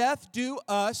till death do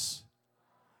us.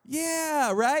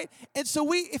 Yeah, right? And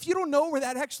so if you don't know where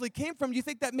that actually came from, you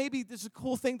think that maybe this is a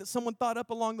cool thing that someone thought up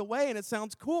along the way, and it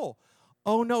sounds cool.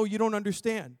 Oh, no, you don't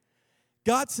understand.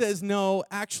 God says, no,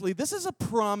 actually, this is a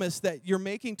promise that you're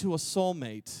making to a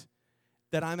soulmate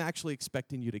that I'm actually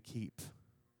expecting you to keep.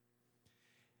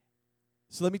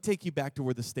 So let me take you back to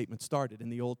where the statement started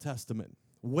in the Old Testament.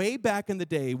 Way back in the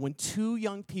day when two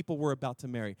young people were about to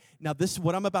marry. Now, this,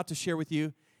 what I'm about to share with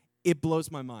you, it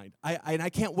blows my mind. I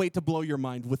can't wait to blow your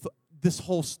mind with this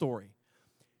whole story.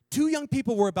 Two young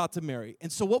people were about to marry.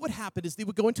 And so what would happen is they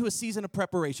would go into a season of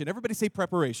preparation. Everybody say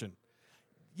preparation.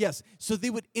 Yes. So they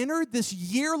would enter this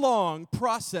year-long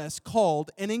process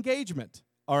called an engagement.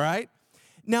 All right?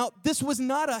 Now, this was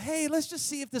not a, hey, let's just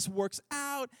see if this works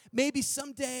out. Maybe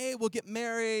someday we'll get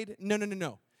married.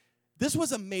 No. This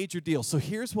was a major deal. So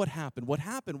here's what happened. What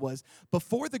happened was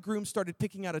before the groom started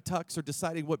picking out a tux or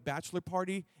deciding what bachelor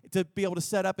party to be able to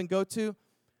set up and go to,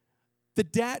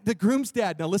 the groom's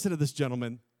dad, now listen to this,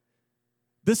 gentlemen.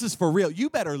 This is for real. You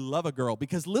better love a girl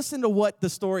because listen to what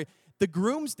the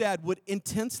groom's dad would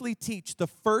intensely teach the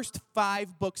first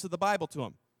 5 books of the Bible to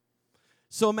him.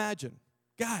 So imagine,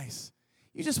 guys,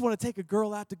 you just want to take a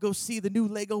girl out to go see the new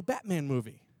Lego Batman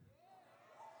movie.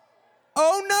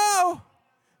 Oh, no.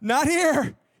 Not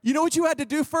here. You know what you had to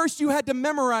do first? You had to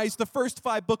memorize the first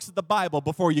 5 books of the Bible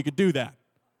before you could do that.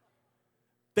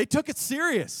 They took it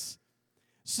serious.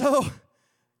 So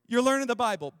you're learning the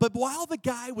Bible. But while the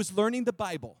guy was learning the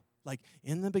Bible, like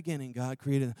in the beginning God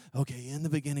created, in the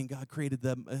beginning God created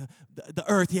the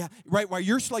earth, yeah, right, while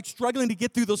you're like struggling to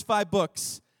get through those 5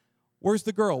 books, where's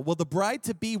the girl? Well, the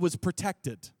bride-to-be was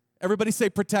protected. Everybody say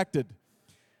protected.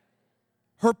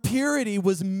 Her purity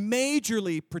was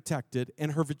majorly protected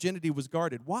and her virginity was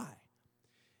guarded. Why?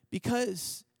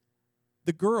 Because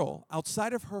the girl,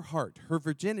 outside of her heart, her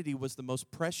virginity was the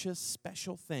most precious,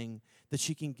 special thing that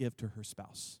she can give to her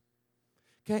spouse.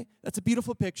 Okay? That's a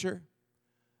beautiful picture.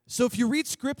 So if you read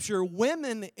Scripture,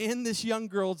 women in this young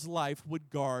girl's life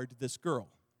would guard this girl.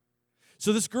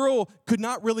 So this girl could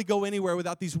not really go anywhere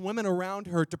without these women around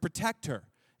her to protect her.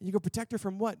 And you go, protect her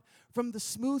from what? From the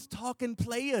smooth-talking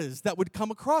players that would come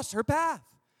across her path.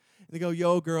 And they go,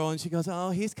 yo, girl. And she goes,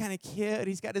 oh, he's kind of cute.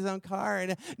 He's got his own car.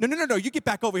 And no. You get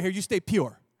back over here. You stay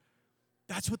pure.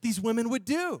 That's what these women would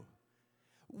do.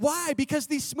 Why? Because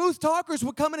these smooth talkers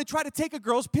would come in and try to take a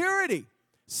girl's purity.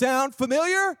 Sound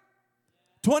familiar?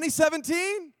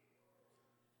 2017?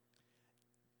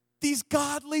 These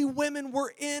godly women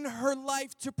were in her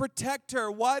life to protect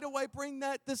her. Why do I bring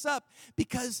this up?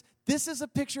 Because this is a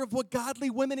picture of what godly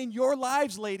women in your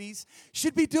lives, ladies,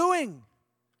 should be doing.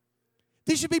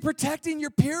 They should be protecting your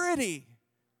purity.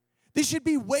 They should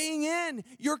be weighing in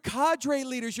your cadre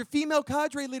leaders, your female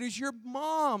cadre leaders, your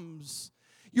moms,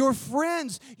 your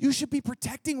friends. You should be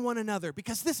protecting one another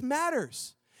because this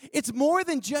matters. It's more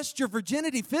than just your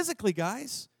virginity physically,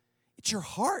 guys. It's your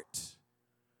heart.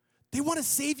 They want to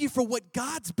save you for what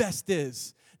God's best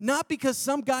is, not because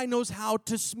some guy knows how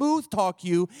to smooth talk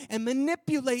you and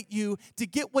manipulate you to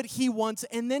get what he wants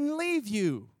and then leave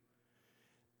you.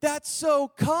 That's so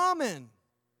common.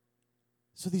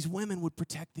 So these women would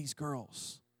protect these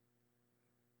girls.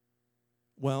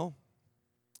 Well,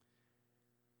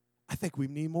 I think we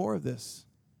need more of this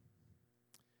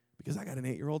because I got an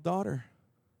 8-year-old daughter.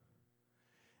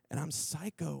 And I'm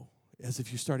psycho, as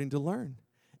if you're starting to learn.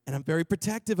 And I'm very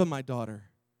protective of my daughter.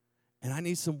 And I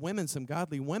need some women, some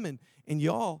godly women, and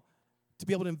y'all to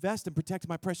be able to invest and protect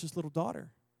my precious little daughter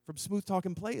from smooth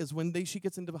talking players when she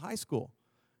gets into high school,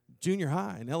 junior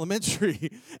high, and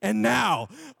elementary. And now,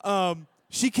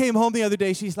 she came home the other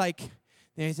day. She's like,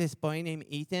 there's this boy named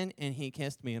Ethan, and he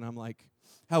kissed me. And I'm like,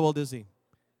 how old is he?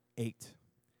 8.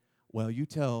 Well, you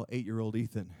tell 8-year-old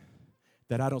Ethan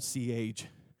that I don't see age.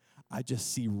 I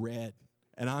just see red.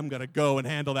 And I'm going to go and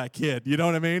handle that kid. You know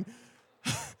what I mean?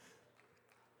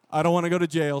 I don't want to go to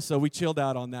jail, so we chilled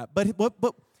out on that. But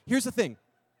here's the thing.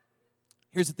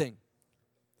 Here's the thing.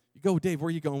 You go, Dave, where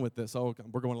are you going with this? Oh,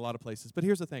 we're going a lot of places. But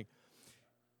here's the thing.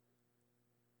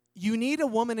 You need a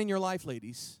woman in your life,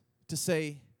 ladies, to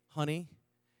say, honey,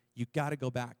 you got to go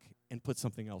back and put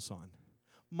something else on.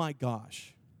 My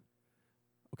gosh.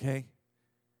 Okay?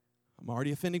 I'm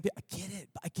already offending people. I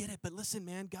get it. But listen,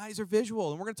 man, guys are visual,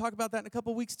 and we're going to talk about that in a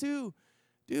couple weeks too.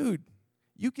 Dude,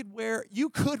 you could wear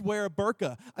a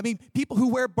burqa. I mean, people who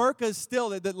wear burqas still,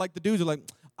 like the dudes are like,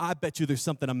 I bet you there's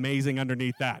something amazing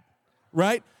underneath that,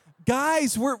 right?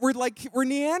 Guys, we're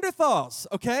Neanderthals,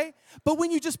 okay? But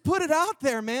when you just put it out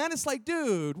there, man, it's like,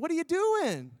 dude, what are you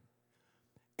doing?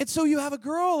 And so you have a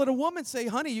girl and a woman say,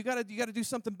 honey, you gotta do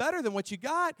something better than what you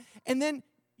got, and then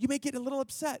you may get a little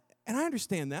upset. And I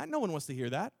understand that. No one wants to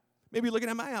hear that. Maybe you're looking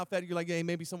at my outfit, you're like, hey,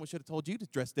 maybe someone should have told you to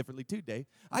dress differently too, Dave.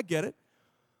 I get it.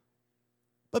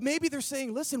 But maybe they're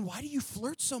saying, listen, why do you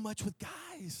flirt so much with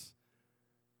guys?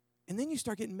 And then you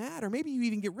start getting mad, or maybe you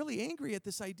even get really angry at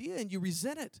this idea and you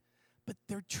resent it. But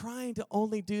they're trying to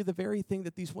only do the very thing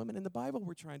that these women in the Bible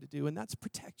were trying to do, and that's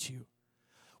protect you.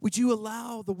 Would you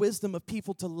allow the wisdom of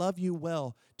people to love you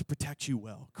well, to protect you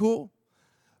well? Cool?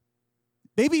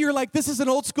 Maybe you're like, this is an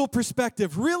old school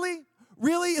perspective. Really?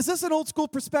 Really? Is this an old school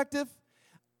perspective?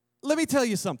 Let me tell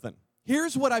you something.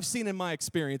 Here's what I've seen in my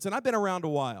experience, and I've been around a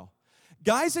while.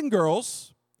 Guys and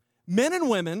girls, men and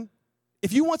women,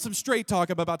 if you want some straight talk,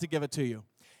 I'm about to give it to you.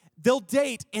 They'll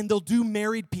date and they'll do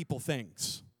married people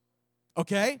things,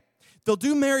 okay? They'll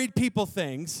do married people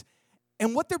things,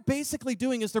 and what they're basically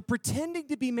doing is they're pretending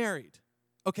to be married,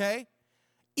 okay?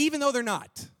 Even though they're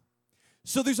not.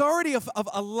 So there's already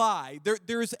a lie.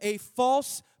 There's a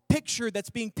false picture that's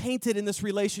being painted in this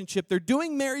relationship. They're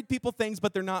doing married people things,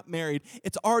 but they're not married.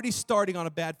 It's already starting on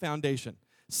a bad foundation.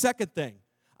 Second thing,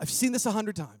 I've seen this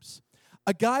 100 times.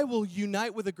 A guy will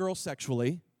unite with a girl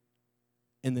sexually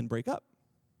and then break up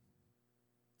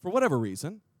for whatever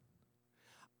reason.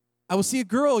 I will see a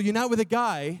girl unite with a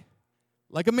guy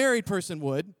like a married person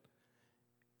would,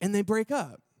 and they break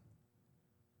up.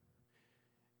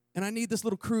 And I need this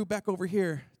little crew back over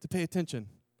here to pay attention.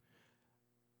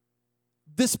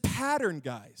 This pattern,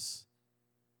 guys,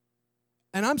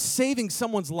 and I'm saving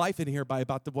someone's life in here by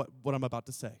what I'm about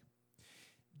to say.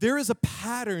 There is a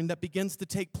pattern that begins to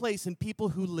take place in people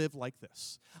who live like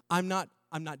this. I'm not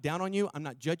down on you. I'm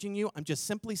not judging you. I'm just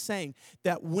simply saying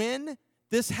that when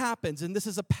this happens, and this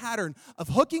is a pattern of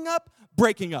hooking up,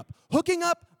 breaking up, hooking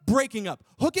up, breaking up,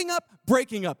 hooking up,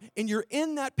 breaking up, and you're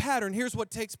in that pattern, here's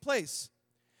what takes place.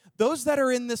 Those that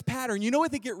are in this pattern, you know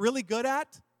what they get really good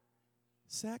at?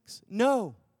 Sex?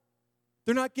 No.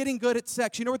 They're not getting good at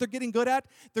sex. You know what they're getting good at?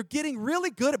 They're getting really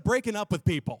good at breaking up with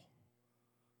people.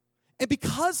 And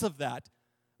because of that,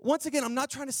 once again, I'm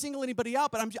not trying to single anybody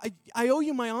out, but I owe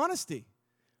you my honesty.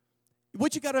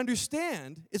 What you got to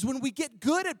understand is when we get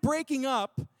good at breaking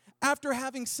up after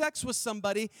having sex with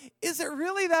somebody, is it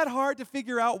really that hard to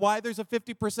figure out why there's a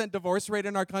 50% divorce rate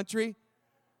in our country?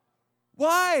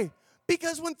 Why?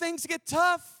 Because when things get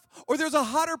tough, or there's a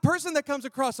hotter person that comes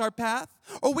across our path,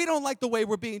 or we don't like the way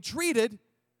we're being treated,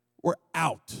 we're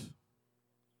out.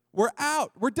 We're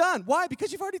out. We're done. Why?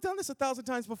 Because you've already done this 1,000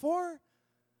 times before,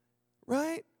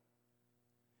 right?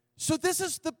 So this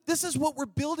is what we're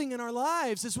building in our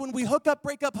lives, is when we hook up,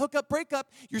 break up,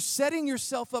 you're setting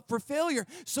yourself up for failure.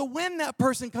 So when that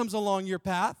person comes along your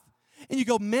path, and you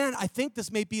go, man, I think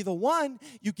this may be the one.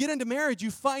 You get into marriage, you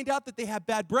find out that they have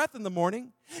bad breath in the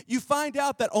morning. You find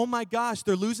out that, oh my gosh,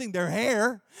 they're losing their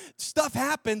hair. Stuff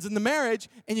happens in the marriage,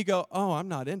 and you go, oh, I'm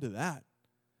not into that.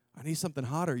 I need something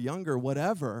hotter, younger,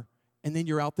 whatever. And then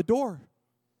you're out the door.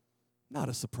 Not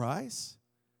a surprise.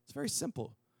 It's very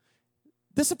simple.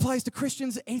 This applies to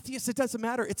Christians, atheists, it doesn't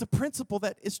matter. It's a principle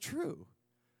that is true.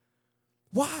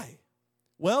 Why?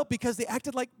 Well, because they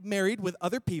acted like married with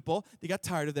other people, they got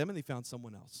tired of them, and they found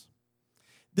someone else.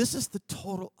 This is the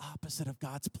total opposite of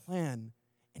God's plan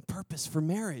and purpose for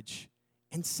marriage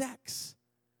and sex.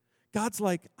 God's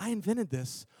like, I invented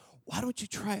this. Why don't you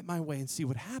try it my way and see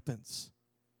what happens?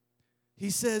 He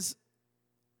says,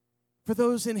 for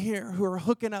those in here who are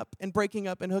hooking up and breaking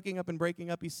up and hooking up and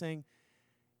breaking up, he's saying,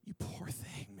 you poor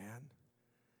thing, man.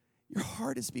 Your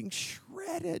heart is being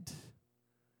shredded.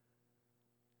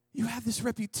 You have this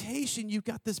reputation. You've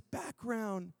got this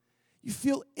background. You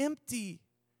feel empty.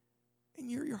 And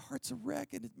your heart's a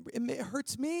wreck. And it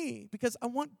hurts me because I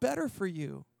want better for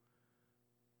you.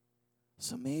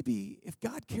 So maybe if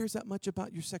God cares that much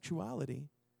about your sexuality,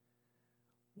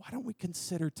 why don't we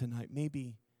consider tonight,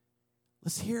 maybe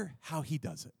let's hear how he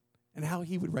does it and how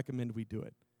he would recommend we do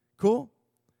it. Cool?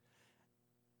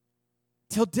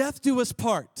 Till death do us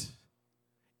part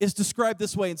is described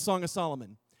this way in Song of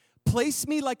Solomon. Place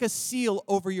me like a seal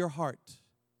over your heart.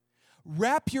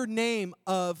 Wrap your name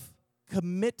of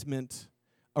commitment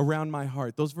around my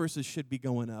heart. Those verses should be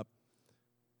going up.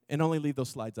 And only leave those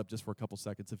slides up just for a couple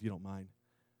seconds if you don't mind.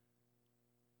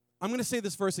 I'm going to say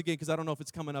this verse again because I don't know if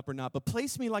it's coming up or not. But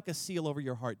place me like a seal over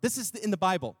your heart. This is in the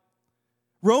Bible.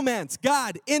 Romance,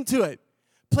 God, into it.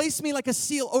 Place me like a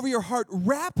seal over your heart.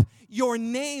 Wrap your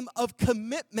name of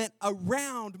commitment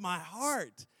around my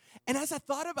heart. And as I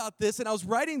thought about this and I was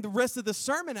writing the rest of the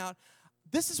sermon out,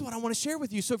 this is what I want to share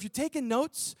with you. So if you're taking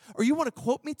notes or you want to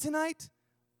quote me tonight,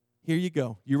 here you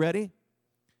go. You ready?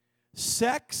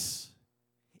 Sex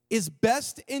is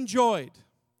best enjoyed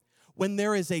when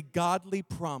there is a godly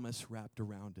promise wrapped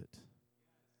around it.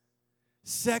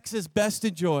 Sex is best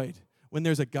enjoyed when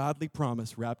there's a godly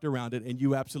promise wrapped around it, and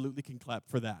you absolutely can clap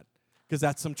for that because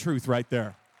that's some truth right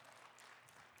there.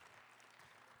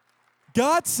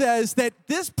 God says that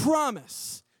this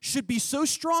promise should be so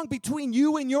strong between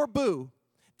you and your boo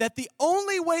that the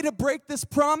only way to break this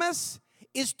promise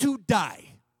is to die.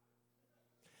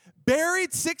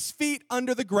 Buried 6 feet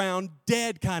under the ground,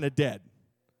 dead, kind of dead.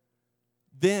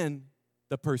 Then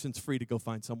the person's free to go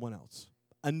find someone else,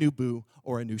 a new boo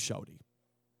or a new shouty.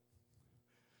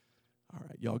 All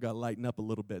right, y'all got to lighten up a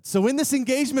little bit. So in this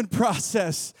engagement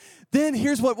process, then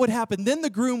here's what would happen. Then the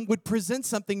groom would present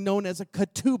something known as a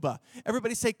ketubah.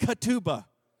 Everybody say ketubah.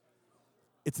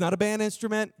 It's not a band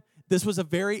instrument. This was a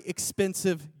very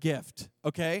expensive gift,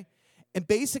 okay? And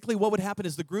basically what would happen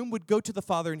is the groom would go to the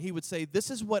father and he would say, this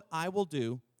is what I will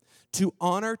do to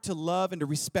honor, to love, and to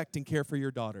respect and care for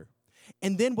your daughter.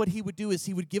 And then what he would do is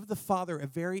he would give the father a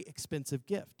very expensive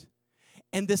gift.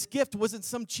 And this gift wasn't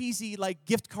some cheesy like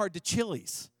gift card to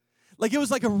Chili's. Like it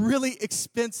was like a really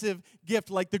expensive gift.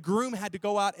 Like the groom had to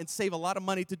go out and save a lot of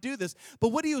money to do this. But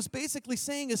what he was basically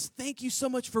saying is, thank you so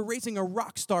much for raising a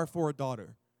rock star for a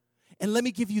daughter. And let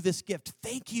me give you this gift.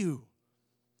 Thank you.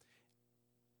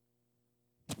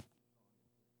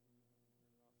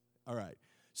 All right.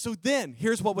 So then,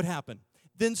 here's what would happen.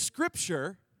 Then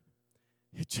Scripture,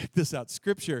 check this out.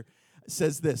 Scripture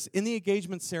says this. In the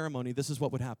engagement ceremony, this is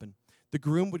what would happen. The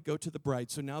groom would go to the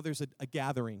bride. So now there's a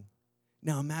gathering.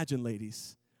 Now imagine,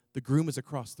 ladies, the groom is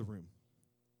across the room.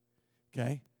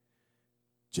 Okay?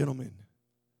 Gentlemen,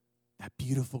 that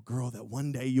beautiful girl that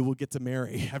one day you will get to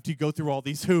marry after you go through all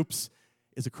these hoops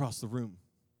is across the room.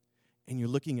 And you're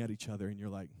looking at each other and you're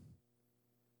like,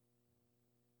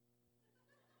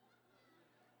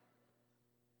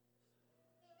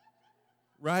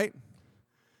 right?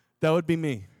 That would be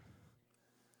me.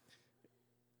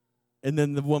 And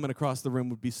then the woman across the room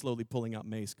would be slowly pulling out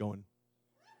mace going,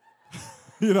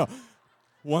 you know,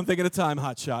 one thing at a time,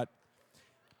 hot shot.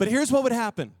 But here's what would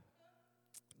happen.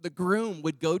 The groom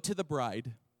would go to the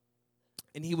bride,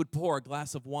 and he would pour a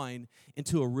glass of wine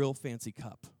into a real fancy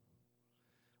cup.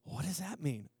 What does that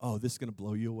mean? Oh, this is going to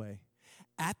blow you away.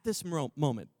 At this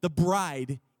moment, the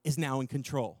bride is now in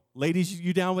control. Ladies,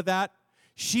 you down with that?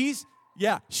 She's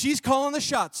calling the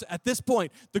shots at this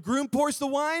point. The groom pours the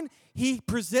wine. He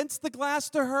presents the glass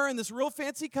to her in this real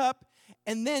fancy cup.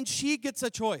 And then she gets a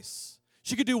choice.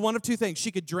 She could do one of two things.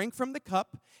 She could drink from the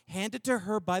cup, hand it to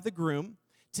her by the groom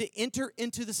to enter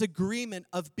into this agreement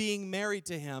of being married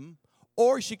to him,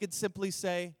 or she could simply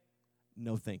say,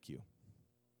 no, thank you.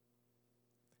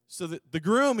 So the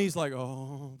groom, he's like,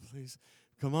 oh, please,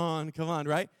 come on,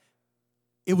 right?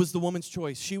 It was the woman's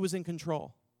choice. She was in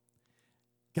control.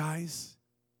 Guys,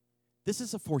 this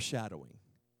is a foreshadowing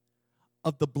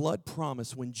of the blood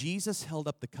promise when Jesus held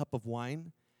up the cup of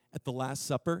wine at the Last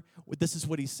Supper. This is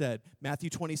what he said, Matthew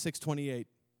 26:28.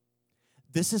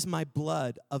 This is my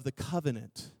blood of the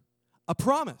covenant, a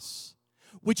promise,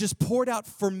 which is poured out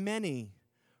for many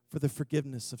for the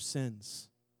forgiveness of sins.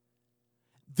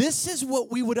 This is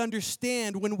what we would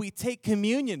understand when we take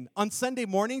communion on Sunday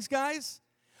mornings, guys.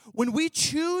 When we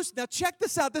choose, now check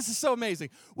this out, this is so amazing.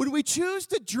 When we choose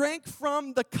to drink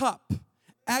from the cup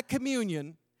at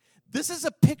communion, this is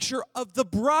a picture of the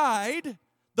bride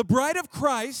of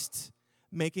Christ,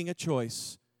 making a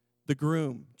choice. The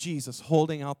groom, Jesus,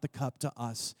 holding out the cup to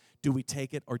us. Do we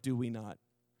take it or do we not?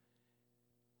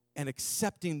 And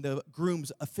accepting the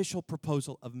groom's official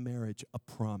proposal of marriage, a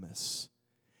promise.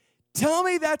 Tell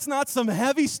me that's not some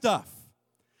heavy stuff.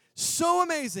 So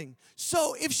amazing.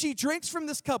 So if she drinks from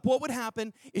this cup, what would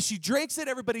happen is she drinks it,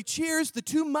 everybody cheers, the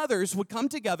two mothers would come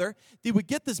together, they would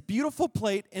get this beautiful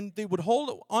plate, and they would hold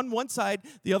it on one side,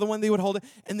 the other one they would hold it,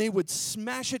 and they would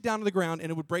smash it down to the ground,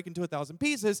 and it would break into 1,000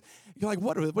 pieces. You're like,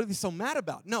 what are they so mad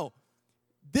about? No,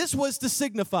 this was to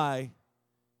signify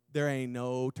there ain't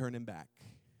no turning back.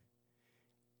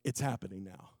 It's happening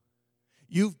now.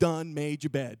 You've done made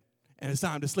your bed, and it's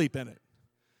time to sleep in it.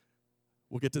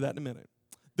 We'll get to that in a minute.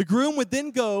 The groom would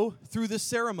then go through this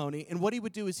ceremony, and what he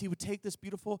would do is he would take this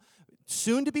beautiful,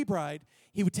 soon-to-be bride,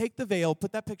 he would take the veil,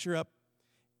 put that picture up,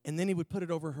 and then he would put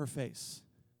it over her face.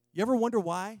 You ever wonder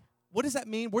why? What does that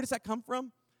mean? Where does that come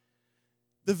from?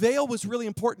 The veil was really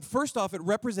important. First off, it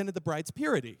represented the bride's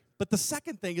purity. But the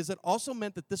second thing is it also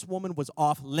meant that this woman was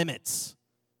off limits,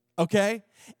 okay?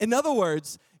 In other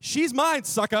words, she's mine,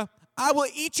 sucker. I will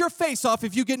eat your face off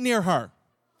if you get near her.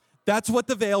 That's what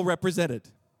the veil represented.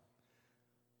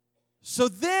 So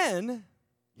then,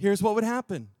 here's what would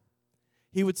happen.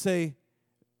 He would say,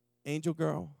 angel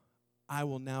girl, I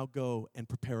will now go and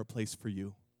prepare a place for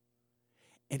you.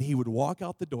 And he would walk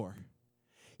out the door.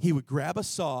 He would grab a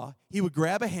saw, he would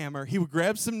grab a hammer, he would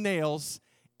grab some nails,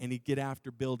 and he'd get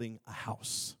after building a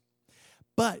house.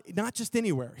 But not just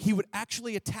anywhere. He would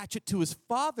actually attach it to his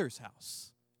father's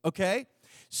house, okay?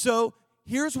 So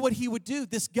here's what he would do.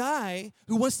 This guy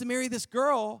who wants to marry this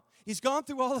girl, he's gone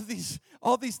through all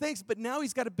these things, but now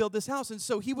he's got to build this house. And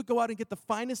so he would go out and get the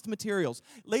finest materials.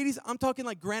 Ladies, I'm talking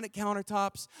like granite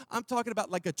countertops. I'm talking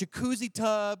about like a jacuzzi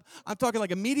tub. I'm talking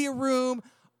like a media room,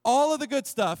 all of the good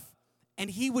stuff. And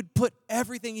he would put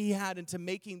everything he had into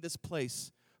making this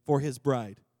place for his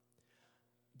bride.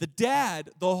 The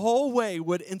dad, the whole way,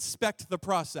 would inspect the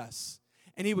process.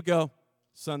 And he would go,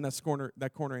 son,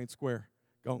 that corner ain't square.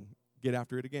 Go get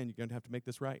after it again. You're going to have to make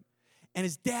this right. And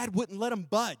his dad wouldn't let him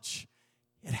budge.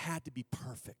 It had to be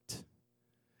perfect.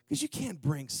 Because you can't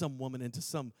bring some woman into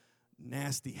some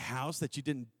nasty house that you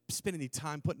didn't spend any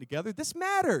time putting together. This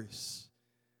matters.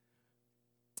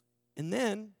 And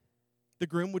then the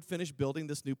groom would finish building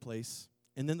this new place,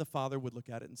 and then the father would look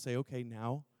at it and say, okay,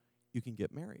 now you can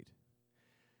get married.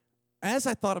 As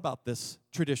I thought about this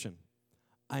tradition,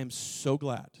 I am so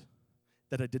glad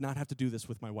that I did not have to do this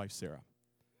with my wife, Sarah.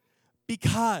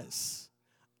 Because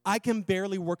I can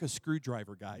barely work a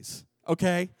screwdriver, guys,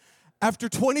 okay? After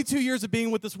 22 years of being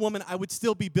with this woman, I would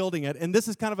still be building it, and this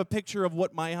is kind of a picture of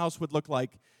what my house would look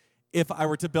like if I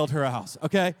were to build her a house,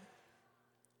 okay?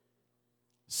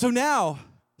 So now,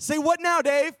 say what now,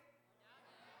 Dave?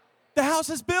 The house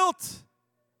is built.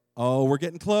 Oh, we're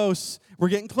getting close. We're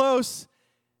getting close.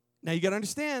 Now, you got to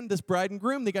understand, this bride and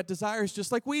groom, they got desires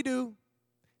just like we do.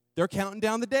 They're counting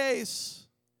down the days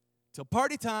till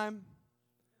party time.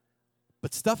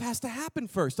 But stuff has to happen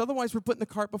first. Otherwise, we're putting the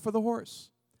cart before the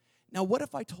horse. Now, what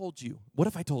if I told you?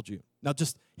 Now,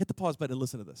 just hit the pause button and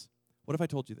listen to this. What if I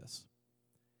told you this?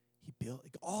 He built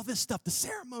all this stuff, the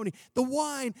ceremony, the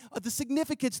wine, the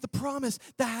significance, the promise,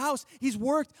 the house. He's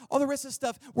worked, all the rest of the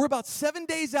stuff. We're about 7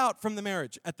 days out from the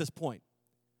marriage at this point.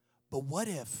 But what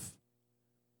if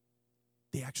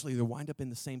they actually either wind up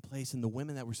in the same place and the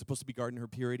women that were supposed to be guarding her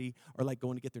purity are like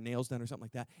going to get their nails done or something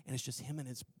like that, and it's just him and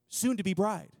his soon-to-be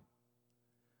bride.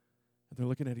 And they're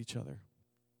looking at each other.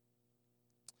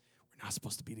 We're not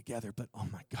supposed to be together, but oh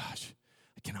my gosh,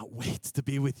 I cannot wait to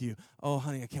be with you. Oh,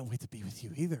 honey, I can't wait to be with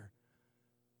you either.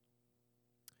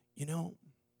 You know,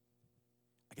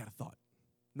 I got a thought.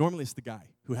 Normally it's the guy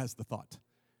who has the thought.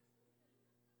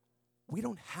 We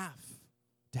don't have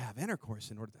to have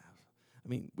intercourse in order to have. I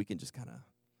mean, we can just kind of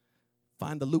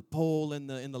find the loophole in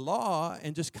the law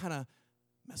and just kind of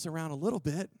mess around a little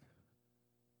bit.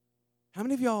 How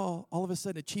many of y'all, all of a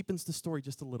sudden, it cheapens the story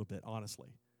just a little bit, honestly?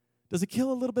 Does it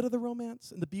kill a little bit of the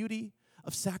romance and the beauty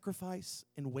of sacrifice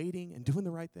and waiting and doing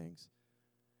the right things?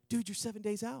 Dude, you're 7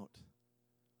 days out.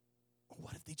 Or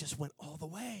what if they just went all the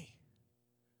way?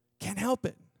 Can't help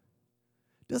it.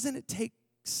 Doesn't it take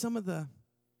some of the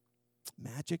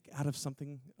magic out of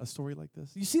a story like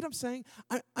this? You see what I'm saying?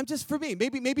 I'm just, for me,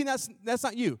 maybe that's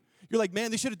not you. You're like,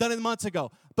 man, they should have done it months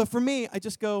ago. But for me, I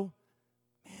just go,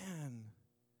 man,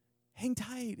 hang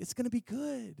tight. It's going to be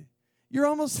good. You're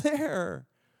almost there.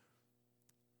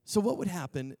 So what would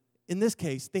happen? In this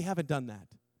case, they haven't done that.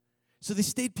 So they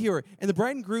stayed pure. And the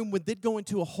bride and groom did go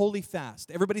into a holy fast.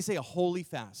 Everybody say a holy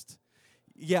fast.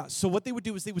 Yeah, so what they would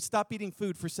do is they would stop eating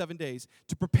food for 7 days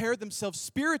to prepare themselves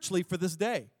spiritually for this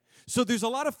day. So there's a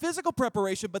lot of physical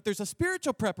preparation, but there's a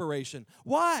spiritual preparation.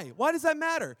 Why? Why does that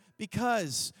matter?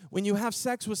 Because when you have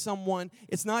sex with someone,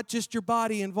 it's not just your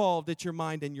body involved, it's your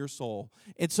mind and your soul.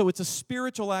 And so it's a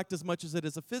spiritual act as much as it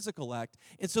is a physical act.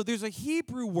 And so there's a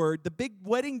Hebrew word, the big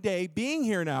wedding day being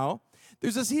here now,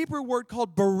 there's this Hebrew word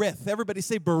called berith. Everybody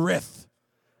say berith.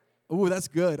 Ooh, that's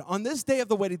good. On this day of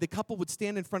the wedding, the couple would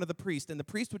stand in front of the priest, and the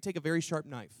priest would take a very sharp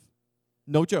knife.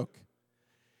 No joke.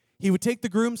 He would take the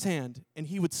groom's hand, and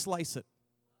he would slice it.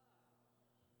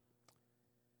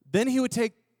 Then he would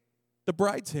take the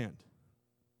bride's hand,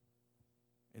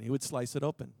 and he would slice it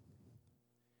open.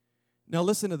 Now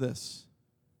listen to this.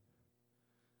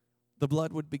 The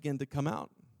blood would begin to come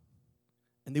out,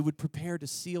 and they would prepare to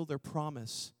seal their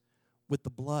promise with the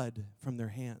blood from their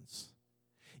hands.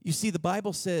 You see, the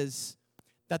Bible says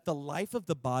that the life of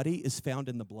the body is found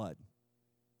in the blood,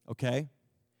 okay?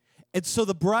 And so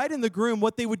the bride and the groom,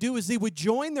 what they would do is they would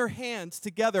join their hands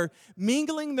together,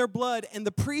 mingling their blood, and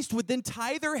the priest would then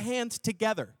tie their hands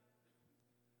together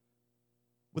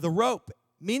with a rope,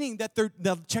 meaning that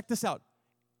now check this out.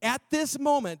 At this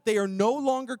moment, they are no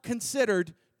longer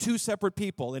considered two separate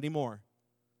people anymore.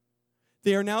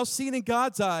 They are now seen in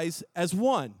God's eyes as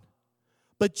one.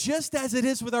 But just as it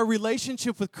is with our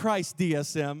relationship with Christ,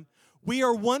 DSM, we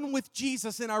are one with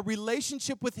Jesus, and our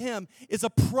relationship with Him is a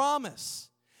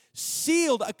promise,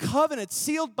 sealed, a covenant,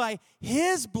 sealed by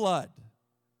His blood.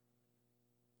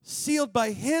 Sealed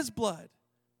by His blood.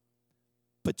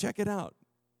 But check it out.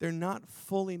 They're not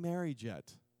fully married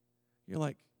yet. You're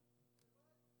like,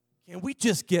 can we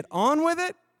just get on with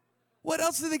it? What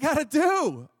else do they got to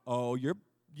do? Oh,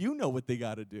 you know what they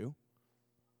got to do.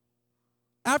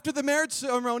 After the marriage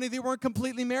ceremony, they weren't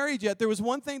completely married yet. There was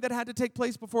one thing that had to take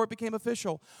place before it became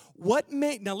official.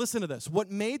 Now listen to this. What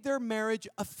made their marriage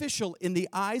official in the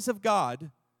eyes of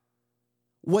God,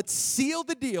 what sealed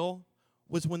the deal,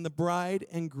 was when the bride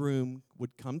and groom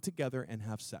would come together and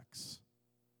have sex.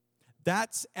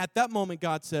 That's, at that moment,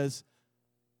 God says,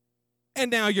 and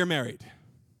now you're married.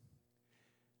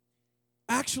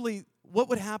 Actually, what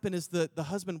would happen is the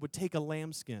husband would take a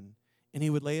lambskin and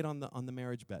he would lay it on the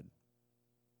marriage bed.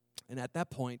 And at that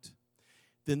point,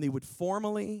 then they would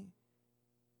formally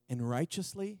and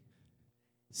righteously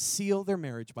seal their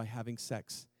marriage by having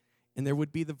sex. And there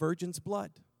would be the virgin's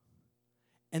blood.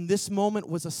 And this moment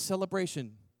was a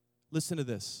celebration. Listen to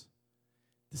this.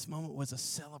 This moment was a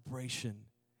celebration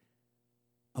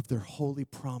of their holy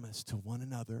promise to one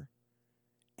another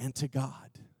and to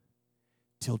God.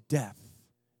 Till death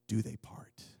do they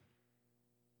part.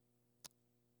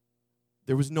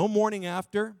 There was no mourning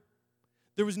after.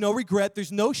 There was no regret.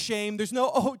 There's no shame. There's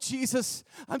no, oh, Jesus,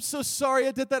 I'm so sorry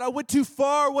I did that. I went too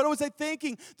far. What was I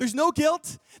thinking? There's no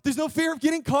guilt. There's no fear of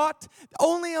getting caught.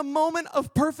 Only a moment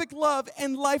of perfect love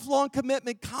and lifelong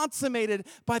commitment consummated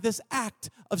by this act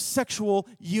of sexual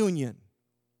union.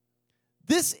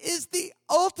 This is the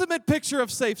ultimate picture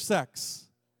of safe sex.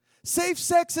 Safe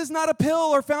sex is not a pill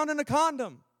or found in a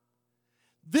condom.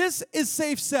 This is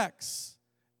safe sex.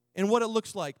 And what it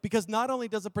looks like. Because not only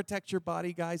does it protect your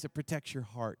body, guys, it protects your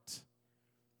heart,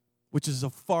 which is a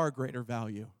far greater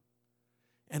value.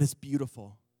 And it's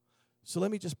beautiful. So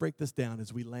let me just break this down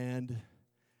as we land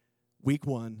week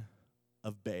 1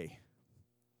 of Bay.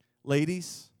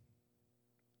 Ladies,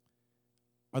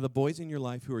 are the boys in your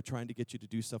life who are trying to get you to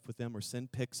do stuff with them or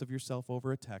send pics of yourself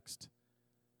over a text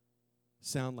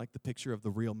sound like the picture of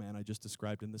the real man I just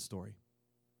described in this story?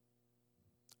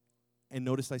 And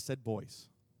notice I said boys.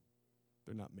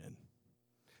 They're not men.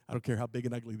 I don't care how big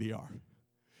and ugly they are.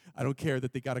 I don't care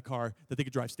that they got a car that they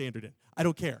could drive standard in. I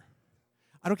don't care.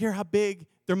 I don't care how big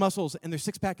their muscles and their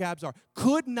six-pack abs are.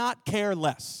 Could not care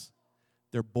less.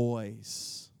 They're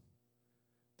boys.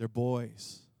 They're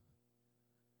boys.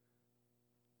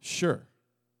 Sure,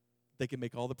 they can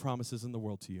make all the promises in the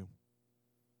world to you.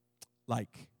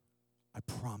 Like, I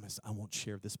promise I won't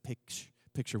share this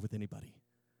picture with anybody.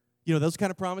 You know, those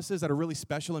kind of promises that are really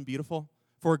special and beautiful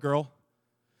for a girl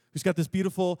who's got this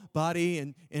beautiful body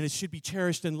and it should be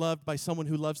cherished and loved by someone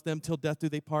who loves them till death do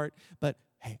they part. But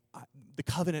hey, the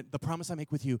covenant, the promise I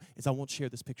make with you is I won't share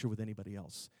this picture with anybody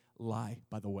else. Lie,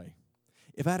 by the way.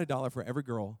 If I had $1 for every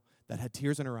girl that had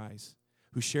tears in her eyes,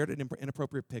 who shared an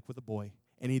inappropriate pic with a boy,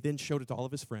 and he then showed it to all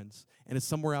of his friends, and it's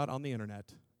somewhere out on the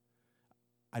internet,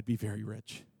 I'd be very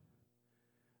rich.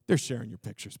 They're sharing your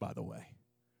pictures, by the way,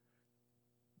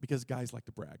 because guys like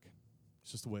to brag.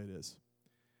 It's just the way it is.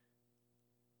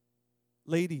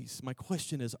 Ladies, my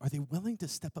question is, are they willing to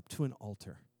step up to an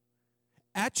altar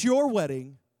at your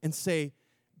wedding and say,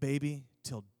 baby,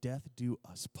 till death do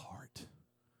us part?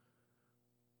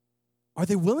 Are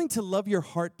they willing to love your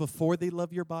heart before they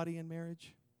love your body in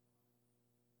marriage?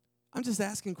 I'm just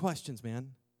asking questions,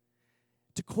 man.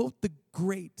 To quote the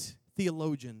great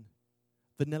theologian,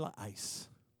 Vanilla Ice,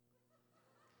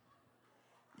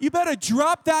 you better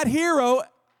drop that hero,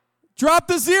 drop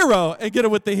the zero, and get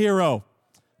it with the hero.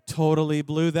 Totally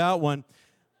blew that one.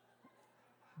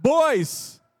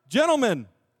 Boys, gentlemen,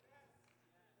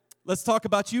 let's talk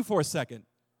about you for a second.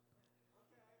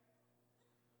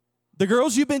 The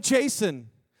girls you've been chasing,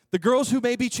 the girls who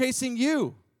may be chasing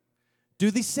you,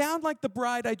 do they sound like the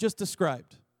bride I just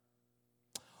described?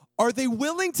 Are they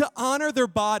willing to honor their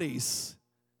bodies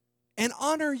and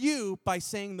honor you by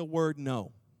saying the word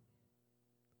no?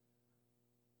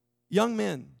 Young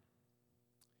men,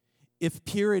 if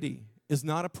purity is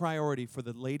not a priority for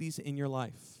the ladies in your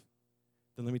life,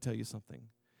 then let me tell you something.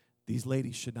 These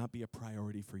ladies should not be a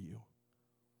priority for you.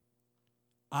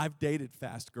 I've dated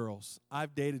fast girls.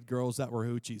 I've dated girls that were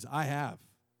hoochies. I have.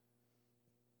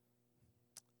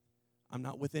 I'm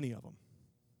not with any of them.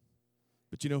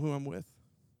 But you know who I'm with?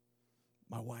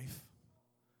 My wife.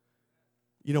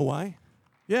 You know why?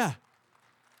 Yeah.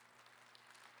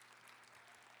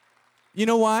 You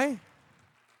know why?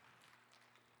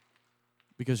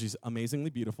 Because she's amazingly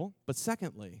beautiful. But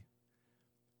secondly,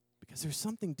 because there's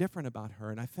something different about her.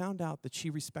 And I found out that she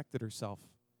respected herself.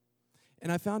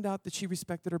 And I found out that she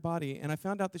respected her body. And I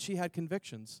found out that she had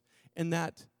convictions. And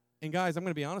guys, I'm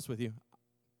going to be honest with you.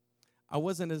 I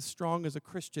wasn't as strong as a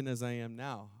Christian as I am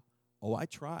now. Oh, I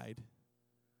tried.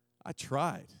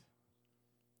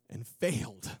 And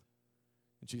failed.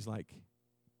 And she's like,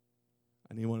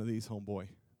 I need one of these, homeboy.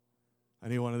 I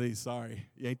need one of these. Sorry.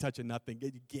 You ain't touching nothing.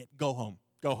 Go home.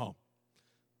 Go home.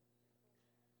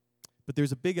 But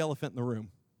there's a big elephant in the room.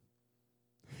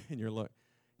 And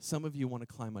some of you want to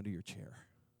climb under your chair.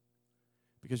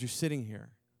 Because you're sitting here.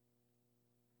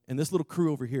 And this little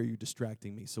crew over here, you're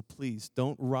distracting me. So please,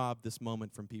 don't rob this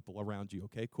moment from people around you,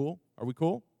 okay? Cool? Are we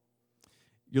cool?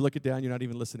 You're looking down, you're not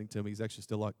even listening to him. He's actually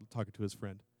still talking to his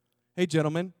friend. Hey,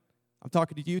 gentlemen, I'm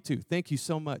talking to you too. Thank you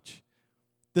so much.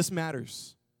 This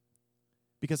matters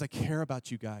because I care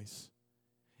about you guys.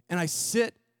 And I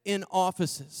sit in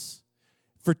offices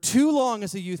for too long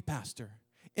as a youth pastor,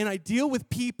 and I deal with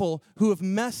people who have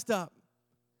messed up.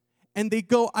 And they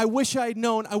go, I wish I had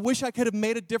known. I wish I could have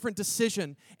made a different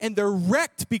decision. And they're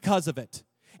wrecked because of it.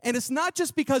 And it's not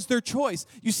just because their choice.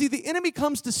 You see, the enemy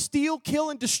comes to steal, kill,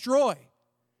 and destroy.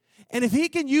 And if he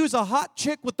can use a hot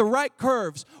chick with the right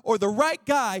curves or the right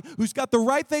guy who's got the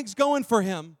right things going for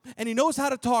him, and he knows how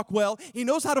to talk well, he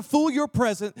knows how to fool your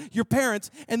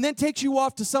parents, and then takes you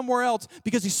off to somewhere else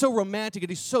because he's so romantic and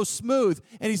he's so smooth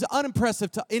and he's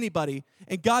unimpressive to anybody,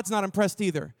 and God's not impressed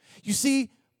either. You see,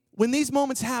 when these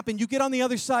moments happen, you get on the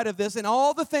other side of this, and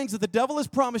all the things that the devil has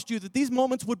promised you that these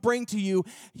moments would bring to you,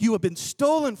 you have been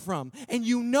stolen from, and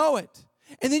you know it.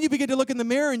 And then you begin to look in the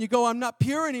mirror and you go, I'm not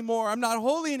pure anymore. I'm not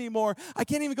holy anymore. I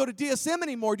can't even go to DSM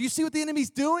anymore. Do you see what the enemy's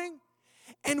doing?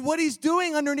 And what he's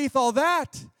doing underneath all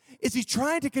that is he's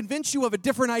trying to convince you of a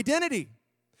different identity.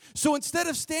 So instead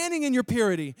of standing in your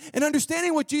purity and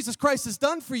understanding what Jesus Christ has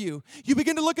done for you, you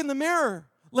begin to look in the mirror,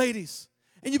 ladies,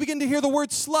 and you begin to hear the word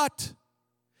slut.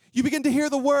 You begin to hear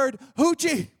the word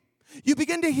hoochie. You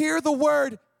begin to hear the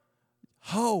word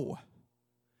hoe.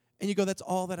 And you go, that's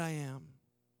all that I am.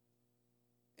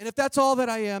 And if that's all that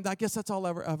I am, I guess that's all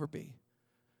I'll ever be.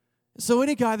 So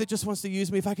any guy that just wants to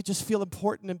use me, if I could just feel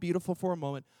important and beautiful for a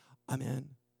moment, I'm in.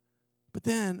 But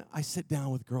then I sit down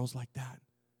with girls like that,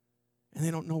 and they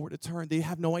don't know where to turn. They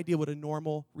have no idea what a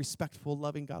normal, respectful,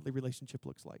 loving, godly relationship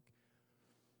looks like.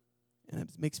 And it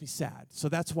makes me sad. So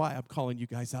that's why I'm calling you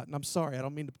guys out. And I'm sorry, I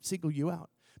don't mean to single you out.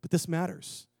 But this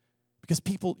matters. Because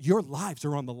people, your lives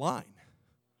are on the line.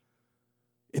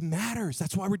 It matters.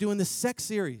 That's why we're doing this sex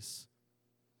series.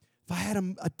 if I had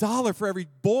a dollar for every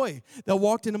boy that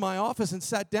walked into my office and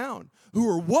sat down who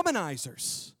were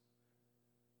womanizers,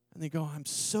 and they go, I'm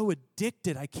so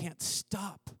addicted, I can't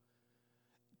stop.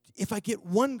 If I get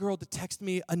one girl to text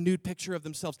me a nude picture of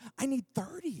themselves, I need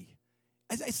 30.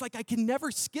 It's like I can never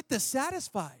get this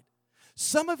satisfied.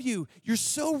 Some of you, you're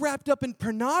so wrapped up in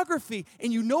pornography,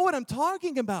 and you know what I'm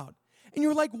talking about. And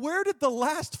you're like, where did the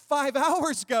last 5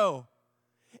 hours go?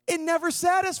 It never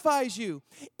satisfies you.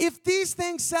 If these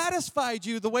things satisfied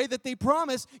you the way that they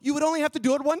promise, you would only have to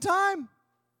do it one time.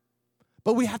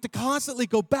 But we have to constantly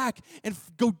go back and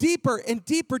go deeper and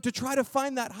deeper to try to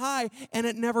find that high, and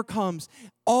it never comes.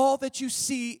 All that you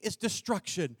see is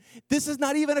destruction. This is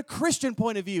not even a Christian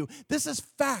point of view. This is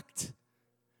fact.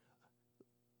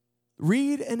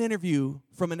 Read an interview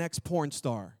from an ex-porn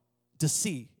star to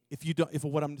see if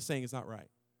what I'm saying is not right.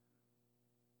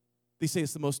 They say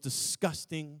it's the most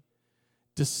disgusting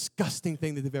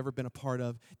thing that they've ever been a part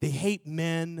of. They hate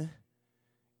men.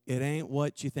 It ain't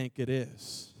what you think it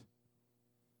is.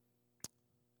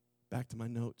 Back to my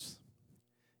notes.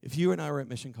 If you and I were at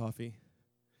Mission Coffee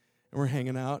and we're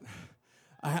hanging out,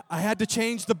 I had to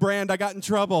change the brand. I got in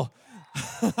trouble.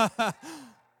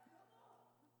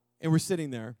 And we're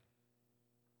sitting there.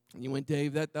 And you went,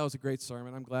 Dave, that was a great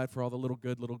sermon. I'm glad for all the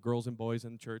little girls and boys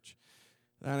in church.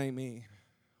 That ain't me.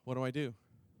 What do?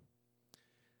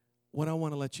 What I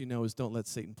want to let you know is don't let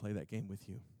Satan play that game with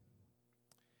you.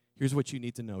 Here's what you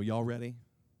need to know. Y'all ready?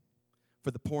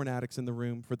 For the porn addicts in the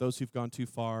room, for those who've gone too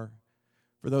far,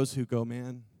 for those who go,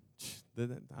 man,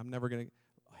 I'm never going to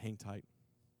hang tight.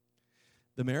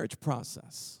 The marriage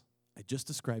process I just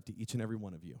described to each and every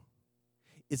one of you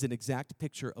is an exact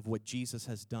picture of what Jesus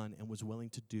has done and was willing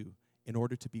to do in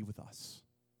order to be with us.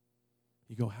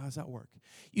 You go, how does that work?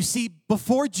 You see,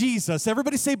 before Jesus,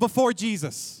 everybody say before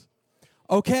Jesus.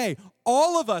 Okay,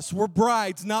 all of us were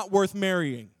brides not worth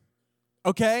marrying.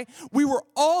 Okay? We were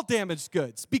all damaged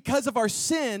goods because of our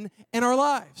sin in our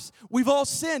lives. We've all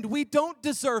sinned. We don't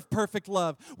deserve perfect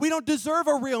love. We don't deserve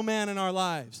a real man in our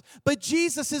lives. But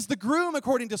Jesus is the groom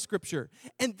according to Scripture.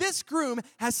 And this groom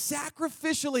has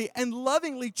sacrificially and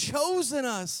lovingly chosen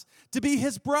us to be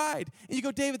his bride. And you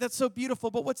go, David, that's so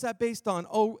beautiful, but what's that based on?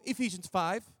 Oh, Ephesians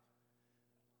 5.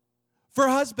 For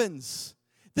husbands,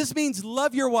 this means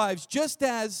love your wives just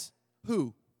as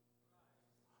who?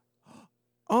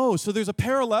 Oh, so there's a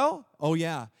parallel? Oh,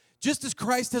 yeah. Just as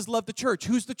Christ has loved the church.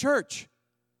 Who's the church?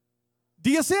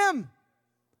 DSM.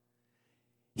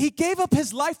 He gave up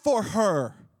his life for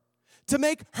her. To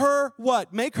make her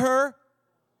what? Make her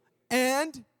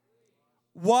and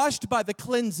washed by the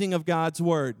cleansing of God's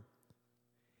word.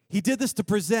 He did this to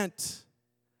present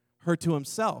her to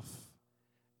himself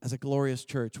as a glorious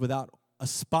church without a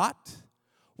spot,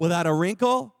 without a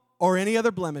wrinkle, or any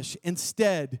other blemish.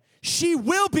 Instead, she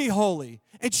will be holy,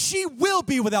 and she will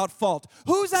be without fault.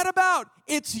 Who's that about?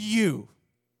 It's you.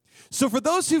 So for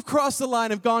those who've crossed the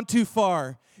line and gone too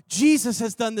far, Jesus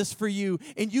has done this for you,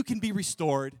 and you can be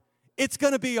restored. It's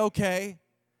going to be okay.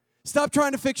 Stop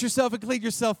trying to fix yourself and clean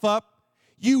yourself up.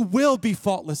 You will be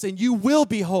faultless, and you will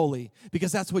be holy,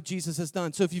 because that's what Jesus has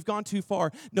done. So if you've gone too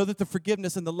far, know that the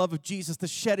forgiveness and the love of Jesus, the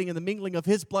shedding and the mingling of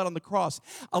his blood on the cross,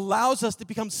 allows us to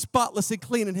become spotless and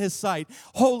clean in his sight,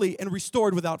 holy and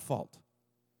restored without fault.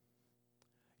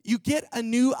 You get a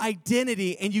new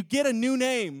identity, and you get a new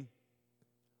name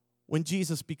when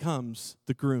Jesus becomes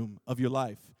the groom of your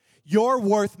life. You're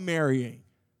worth marrying.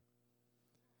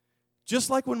 Just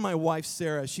like when my wife,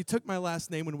 Sarah, she took my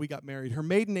last name when we got married. Her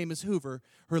maiden name is Hoover.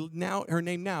 Her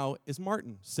name now is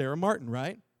Martin, Sarah Martin,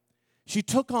 right? She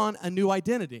took on a new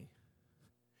identity.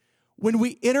 When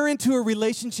we enter into a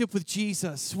relationship with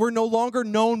Jesus, we're no longer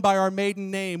known by our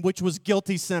maiden name, which was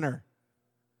guilty sinner.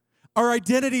 Our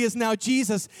identity is now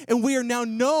Jesus, and we are now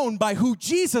known by who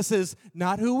Jesus is,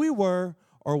 not who we were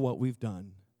or what we've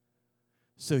done.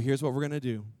 So here's what we're going to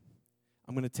do.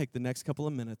 I'm going to take the next couple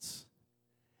of minutes,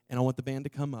 and I want the band to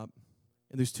come up.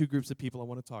 And there's two groups of people I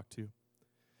want to talk to.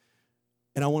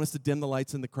 And I want us to dim the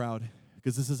lights in the crowd,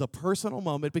 because this is a personal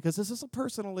moment, because this is a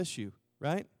personal issue,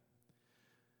 right?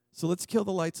 So let's kill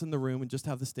the lights in the room and just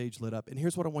have the stage lit up. And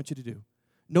here's what I want you to do.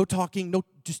 No talking,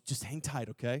 just hang tight,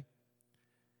 okay?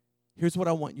 Here's what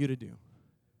I want you to do.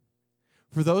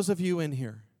 For those of you in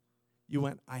here, you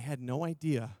went, I had no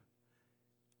idea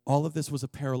all of this was a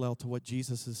parallel to what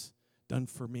Jesus has done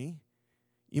for me.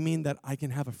 You mean that I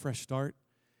can have a fresh start?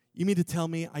 You mean to tell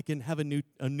me I can have a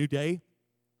new day?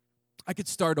 I could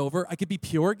start over. I could be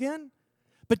pure again?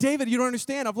 But David, you don't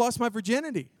understand. I've lost my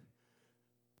virginity.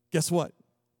 Guess what?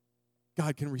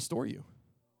 God can restore you.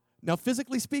 Now,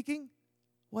 physically speaking,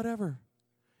 whatever.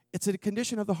 It's a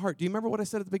condition of the heart. Do you remember what I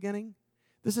said at the beginning?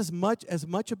 This is as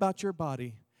much about your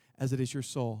body as it is your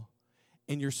soul.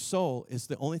 And your soul is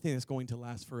the only thing that's going to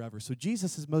last forever. So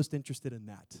Jesus is most interested in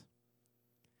that.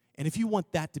 And if you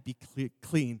want that to be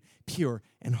clean, pure,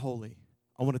 and holy,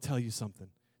 I want to tell you something.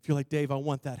 If you're like, Dave, I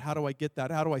want that. How do I get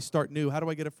that? How do I start new? How do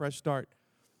I get a fresh start?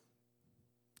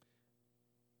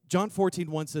 John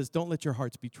 14:1 says, don't let your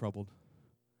hearts be troubled.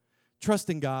 Trust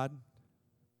in God.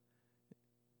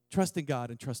 Trust in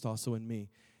God and trust also in me.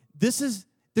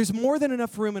 There's more than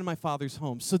enough room in my Father's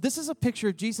home. So this is a picture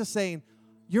of Jesus saying,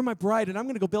 you're my bride, and I'm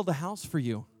going to go build a house for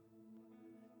you.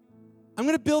 I'm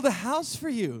going to build a house for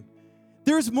you.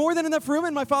 There's more than enough room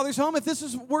in my Father's home. If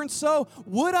this weren't so,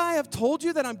 would I have told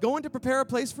you that I'm going to prepare a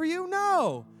place for you?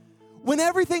 No. When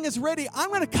everything is ready, I'm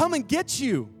going to come and get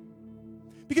you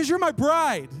because you're my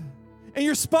bride, and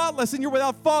you're spotless, and you're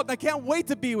without fault, and I can't wait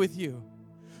to be with you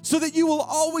so that you will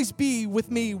always be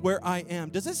with me where I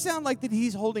am. Does it sound like that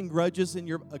he's holding grudges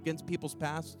against people's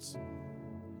pasts?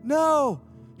 No.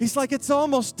 He's like, it's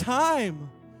almost time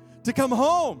to come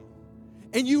home.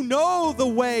 And you know the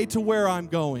way to where I'm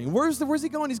going. Where's he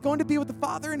going? He's going to be with the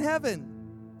Father in heaven.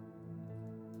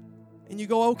 And you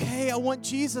go, okay, I want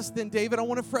Jesus then, David. I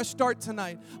want a fresh start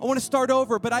tonight. I want to start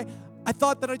over. But I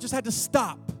thought that I just had to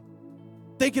stop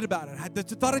thinking about it. I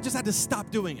thought I just had to stop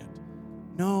doing it.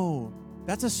 No,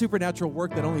 that's a supernatural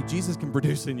work that only Jesus can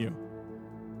produce in you.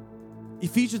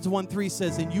 Ephesians 1:3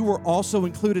 says, and you were also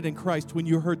included in Christ when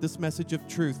you heard this message of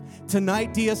truth.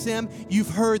 Tonight, DSM, you've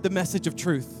heard the message of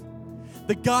truth.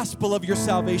 The gospel of your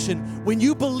salvation. When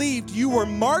you believed, you were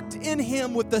marked in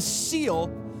him with the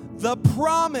seal, the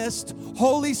promised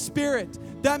Holy Spirit.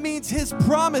 That means his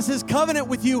promise, his covenant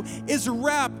with you is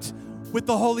wrapped with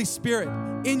the Holy Spirit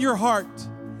in your heart,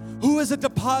 who is a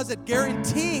deposit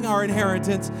guaranteeing our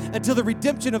inheritance until the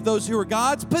redemption of those who are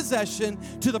God's possession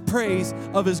to the praise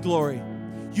of his glory.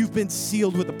 You've been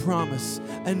sealed with a promise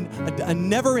and a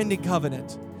never-ending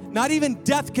covenant. Not even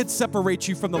death could separate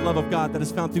you from the love of God that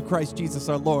is found through Christ Jesus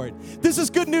our Lord. This is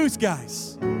good news,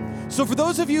 guys. So for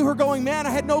those of you who are going, man,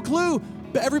 I had no clue,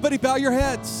 but everybody bow your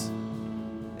heads.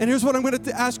 And here's what I'm going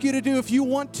to ask you to do. If you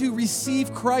want to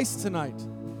receive Christ tonight,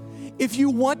 if you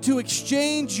want to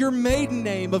exchange your maiden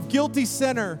name of guilty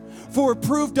sinner for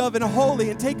approved of and holy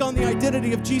and take on the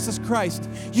identity of Jesus Christ,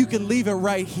 you can leave it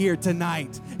right here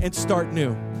tonight and start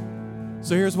new.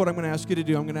 So here's what I'm going to ask you to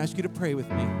do. I'm going to ask you to pray with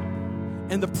me.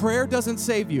 And the prayer doesn't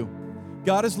save you.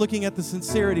 God is looking at the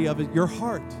sincerity of your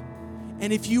heart.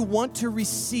 And if you want to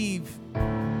receive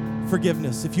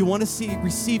forgiveness, if you want to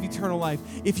receive eternal life,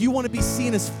 if you want to be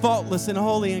seen as faultless and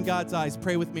holy in God's eyes,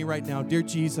 pray with me right now. Dear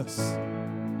Jesus,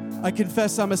 I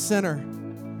confess I'm a sinner.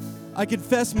 I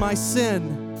confess my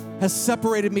sin has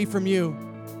separated me from you.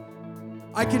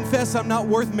 I confess I'm not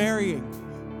worth marrying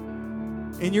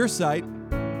in your sight.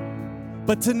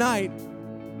 But tonight,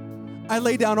 I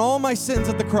lay down all my sins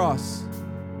at the cross.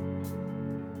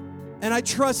 And I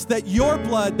trust that your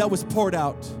blood that was poured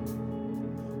out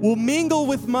will mingle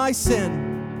with my sin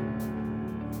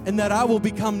and that I will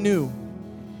become new,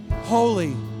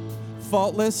 holy,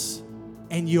 faultless,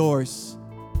 and yours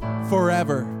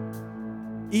forever,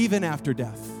 even after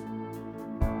death.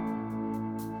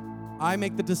 I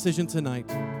make the decision tonight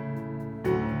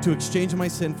to exchange my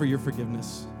sin for your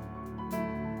forgiveness,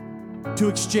 to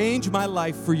exchange my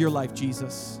life for your life,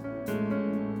 Jesus.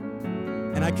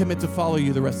 And I commit to follow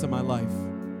you the rest of my life.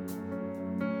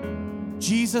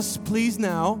 Jesus, please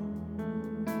now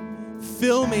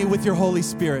fill me with your Holy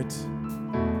Spirit.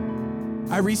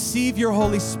 I receive your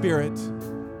Holy Spirit,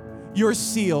 your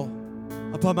seal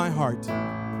upon my heart.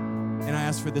 And I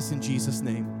ask for this in Jesus'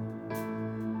 name.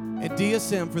 At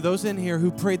DSM, for those in here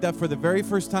who prayed that for the very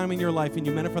first time in your life and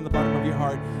you meant it from the bottom of your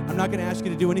heart, I'm not going to ask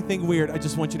you to do anything weird. I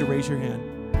just want you to raise your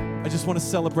hand. I just want to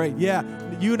celebrate. Yeah,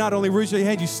 you not only raised your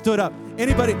hand, you stood up.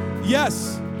 Anybody?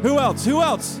 Yes. Who else? Who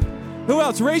else? Who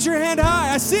else? Raise your hand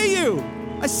high. I see you.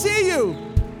 I see you.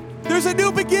 There's a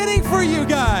new beginning for you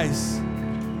guys.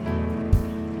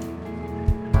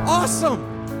 Awesome.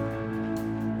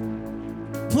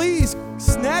 Please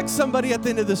snag somebody at the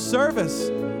end of the service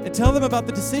and tell them about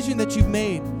the decision that you've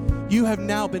made. You have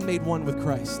now been made one with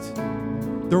Christ.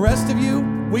 The rest of you,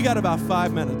 we got about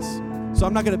 5 minutes. So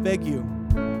I'm not going to beg you.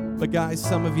 But guys,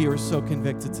 some of you are so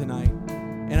convicted tonight.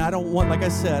 And I don't want, like I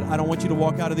said, I don't want you to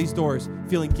walk out of these doors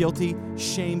feeling guilty,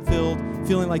 shame-filled,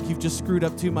 feeling like you've just screwed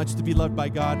up too much to be loved by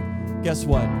God. Guess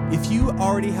what? If you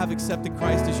already have accepted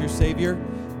Christ as your Savior,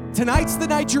 tonight's the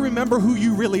night you remember who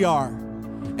you really are.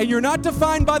 And you're not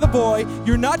defined by the boy,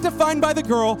 you're not defined by the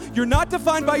girl, you're not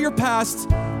defined by your past.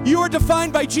 You are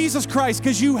defined by Jesus Christ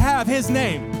because you have his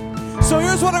name. So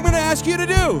here's what I'm going to ask you to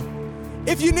do.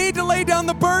 If you need to lay down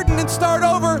the burden and start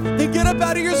over, then get up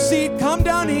out of your seat, come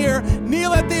down here,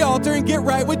 kneel at the altar, and get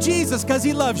right with Jesus because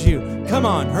he loves you. Come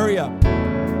on, hurry up.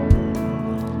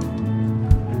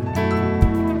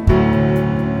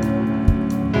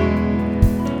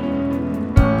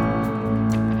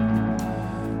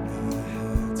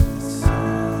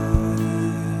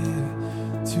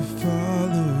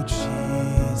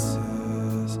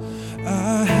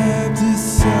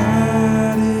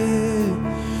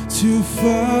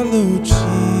 Follow Jesus.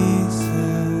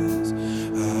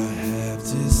 I have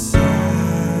decided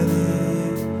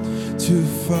to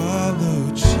follow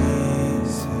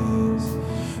Jesus.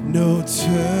 No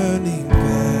turning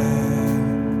back,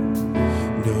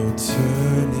 no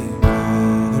turning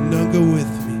back. Though none go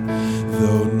with me,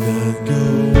 though none go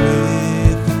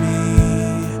with me,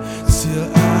 still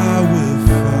I will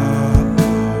follow.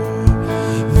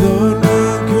 Though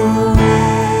none go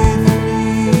with me,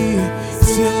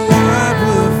 still I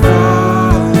will follow.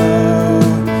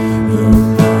 Though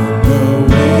none go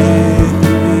with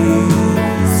me,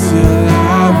 still I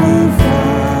will follow.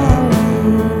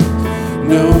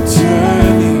 No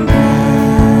turning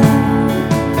back,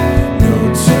 no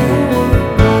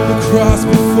turning back. The cross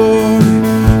before me,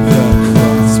 the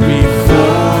cross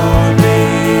before me,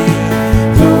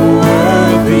 the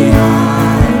world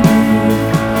behind me.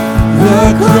 The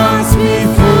cross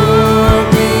before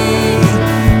me,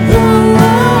 the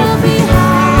world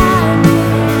behind me.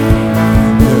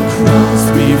 The cross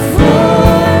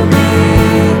before me,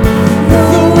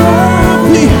 the world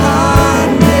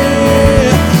behind me.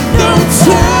 No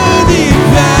turning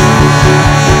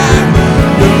back,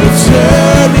 no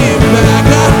turning back.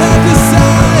 I have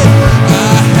decided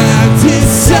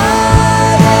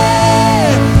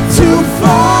to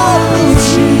follow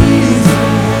Jesus.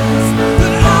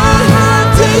 That I have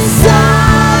decided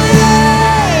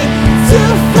to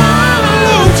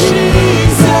follow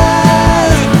Jesus.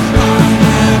 I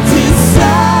have decided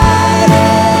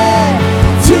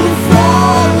to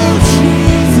follow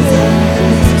Jesus.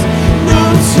 No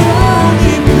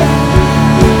turning back,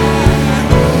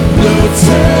 no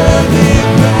turning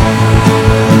back.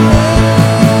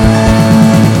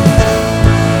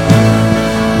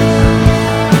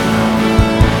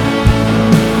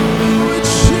 We're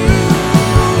choosing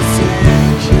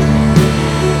you.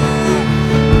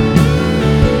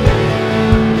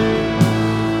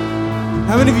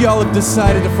 How many of y'all have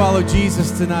decided to follow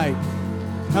Jesus tonight?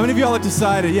 How many of y'all have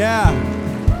decided? Yeah.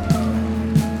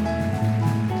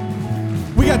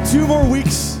 We got 2 more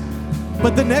weeks,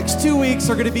 but the next 2 weeks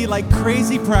are going to be like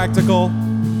crazy practical.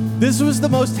 This was the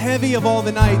most heavy of all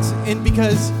the nights, and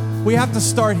because we have to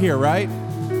start here, right?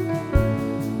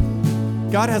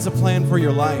 God has a plan for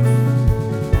your life,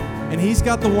 and He's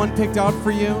got the one picked out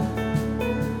for you.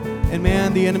 And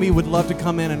man, the enemy would love to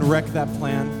come in and wreck that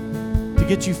plan, to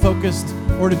get you focused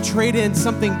or to trade in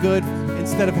something good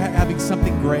instead of having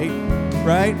something great,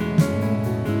 right?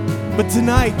 But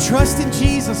tonight, trust in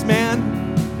Jesus, man.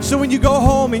 So when you go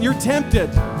home and you're tempted,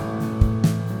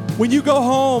 when you go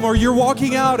home or you're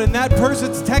walking out and that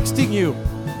person's texting you,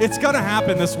 it's gonna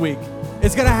happen this week.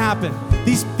 It's gonna happen.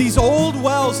 These old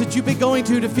wells that you've been going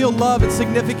to feel love and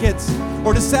significance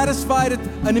or to satisfy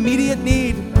an immediate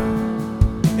need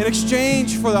in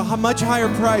exchange for the much higher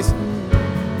price.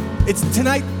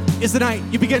 Tonight is the night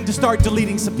you begin to start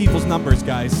deleting some people's numbers,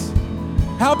 guys.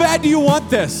 How bad do you want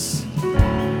this?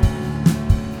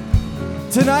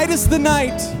 Tonight is the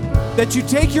night that you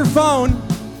take your phone.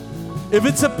 If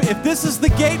this is the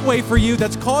gateway for you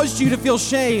that's caused you to feel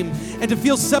shame and to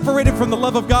feel separated from the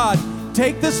love of God,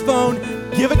 take this phone,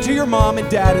 give it to your mom and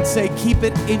dad and say, keep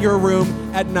it in your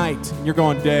room at night. You're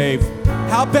going, Dave,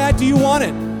 how bad do you want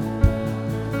it?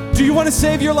 Do you want to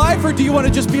save your life, or do you want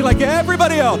to just be like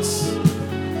everybody else?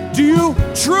 Do you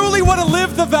truly want to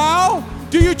live the vow?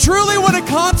 Do you truly want to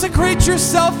consecrate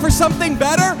yourself for something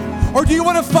better? Or do you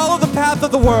want to follow the path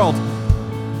of the world?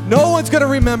 No one's going to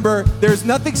remember. There's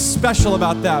nothing special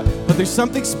about that. But there's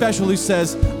something special who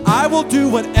says, I will do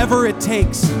whatever it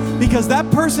takes, because that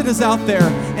person is out there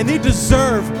and they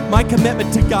deserve my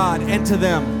commitment to God and to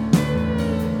them.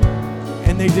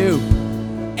 And they do.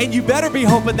 And you better be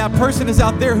hoping that person is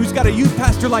out there who's got a youth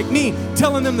pastor like me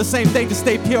telling them the same thing, to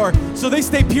stay pure, so they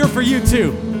stay pure for you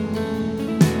too.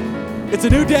 It's a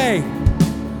new day.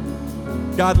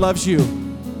 God loves you.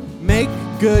 Make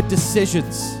good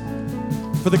decisions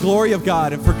for the glory of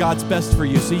God and for God's best for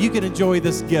you, so you can enjoy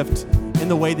this gift in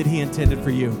the way that He intended for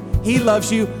you. He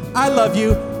loves you. I love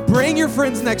you. Bring your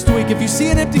friends next week. If you see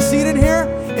an empty seat in here,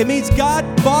 it means God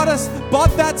bought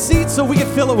that seat so we can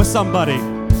fill it with somebody,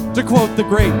 to quote the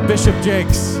great Bishop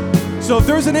Jakes. So So if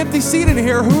there's an empty seat in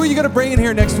here, who are you going to bring in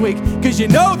here next week? Because you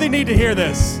know they need to hear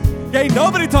this. Ain't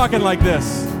nobody talking like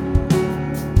this.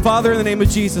 Father, in the name of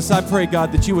Jesus, I pray,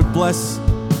 God, that you would bless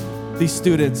these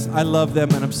students. I love them,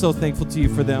 and I'm so thankful to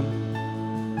you for them.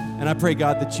 And I pray,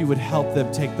 God, that you would help them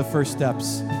take the first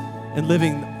steps in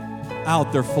living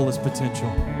out their fullest potential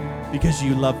because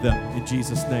you love them, in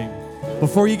Jesus' name.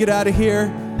 Before you get out of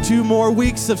here, 2 more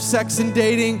weeks of sex and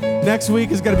dating. Next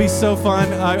week is going to be so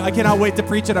fun. I cannot wait to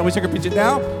preach it. I wish I could preach it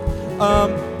now.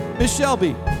 Miss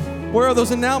Shelby, where are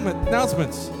those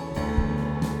announcements?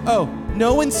 Oh,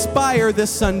 no Inspire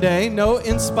this Sunday. No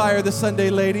Inspire this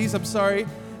Sunday, ladies. I'm sorry.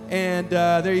 And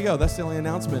there you go. That's the only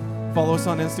announcement. Follow us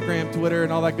on Instagram, Twitter,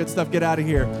 and all that good stuff. Get out of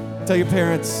here. Tell your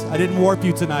parents I didn't warp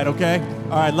you tonight, okay?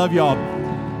 All right, love y'all.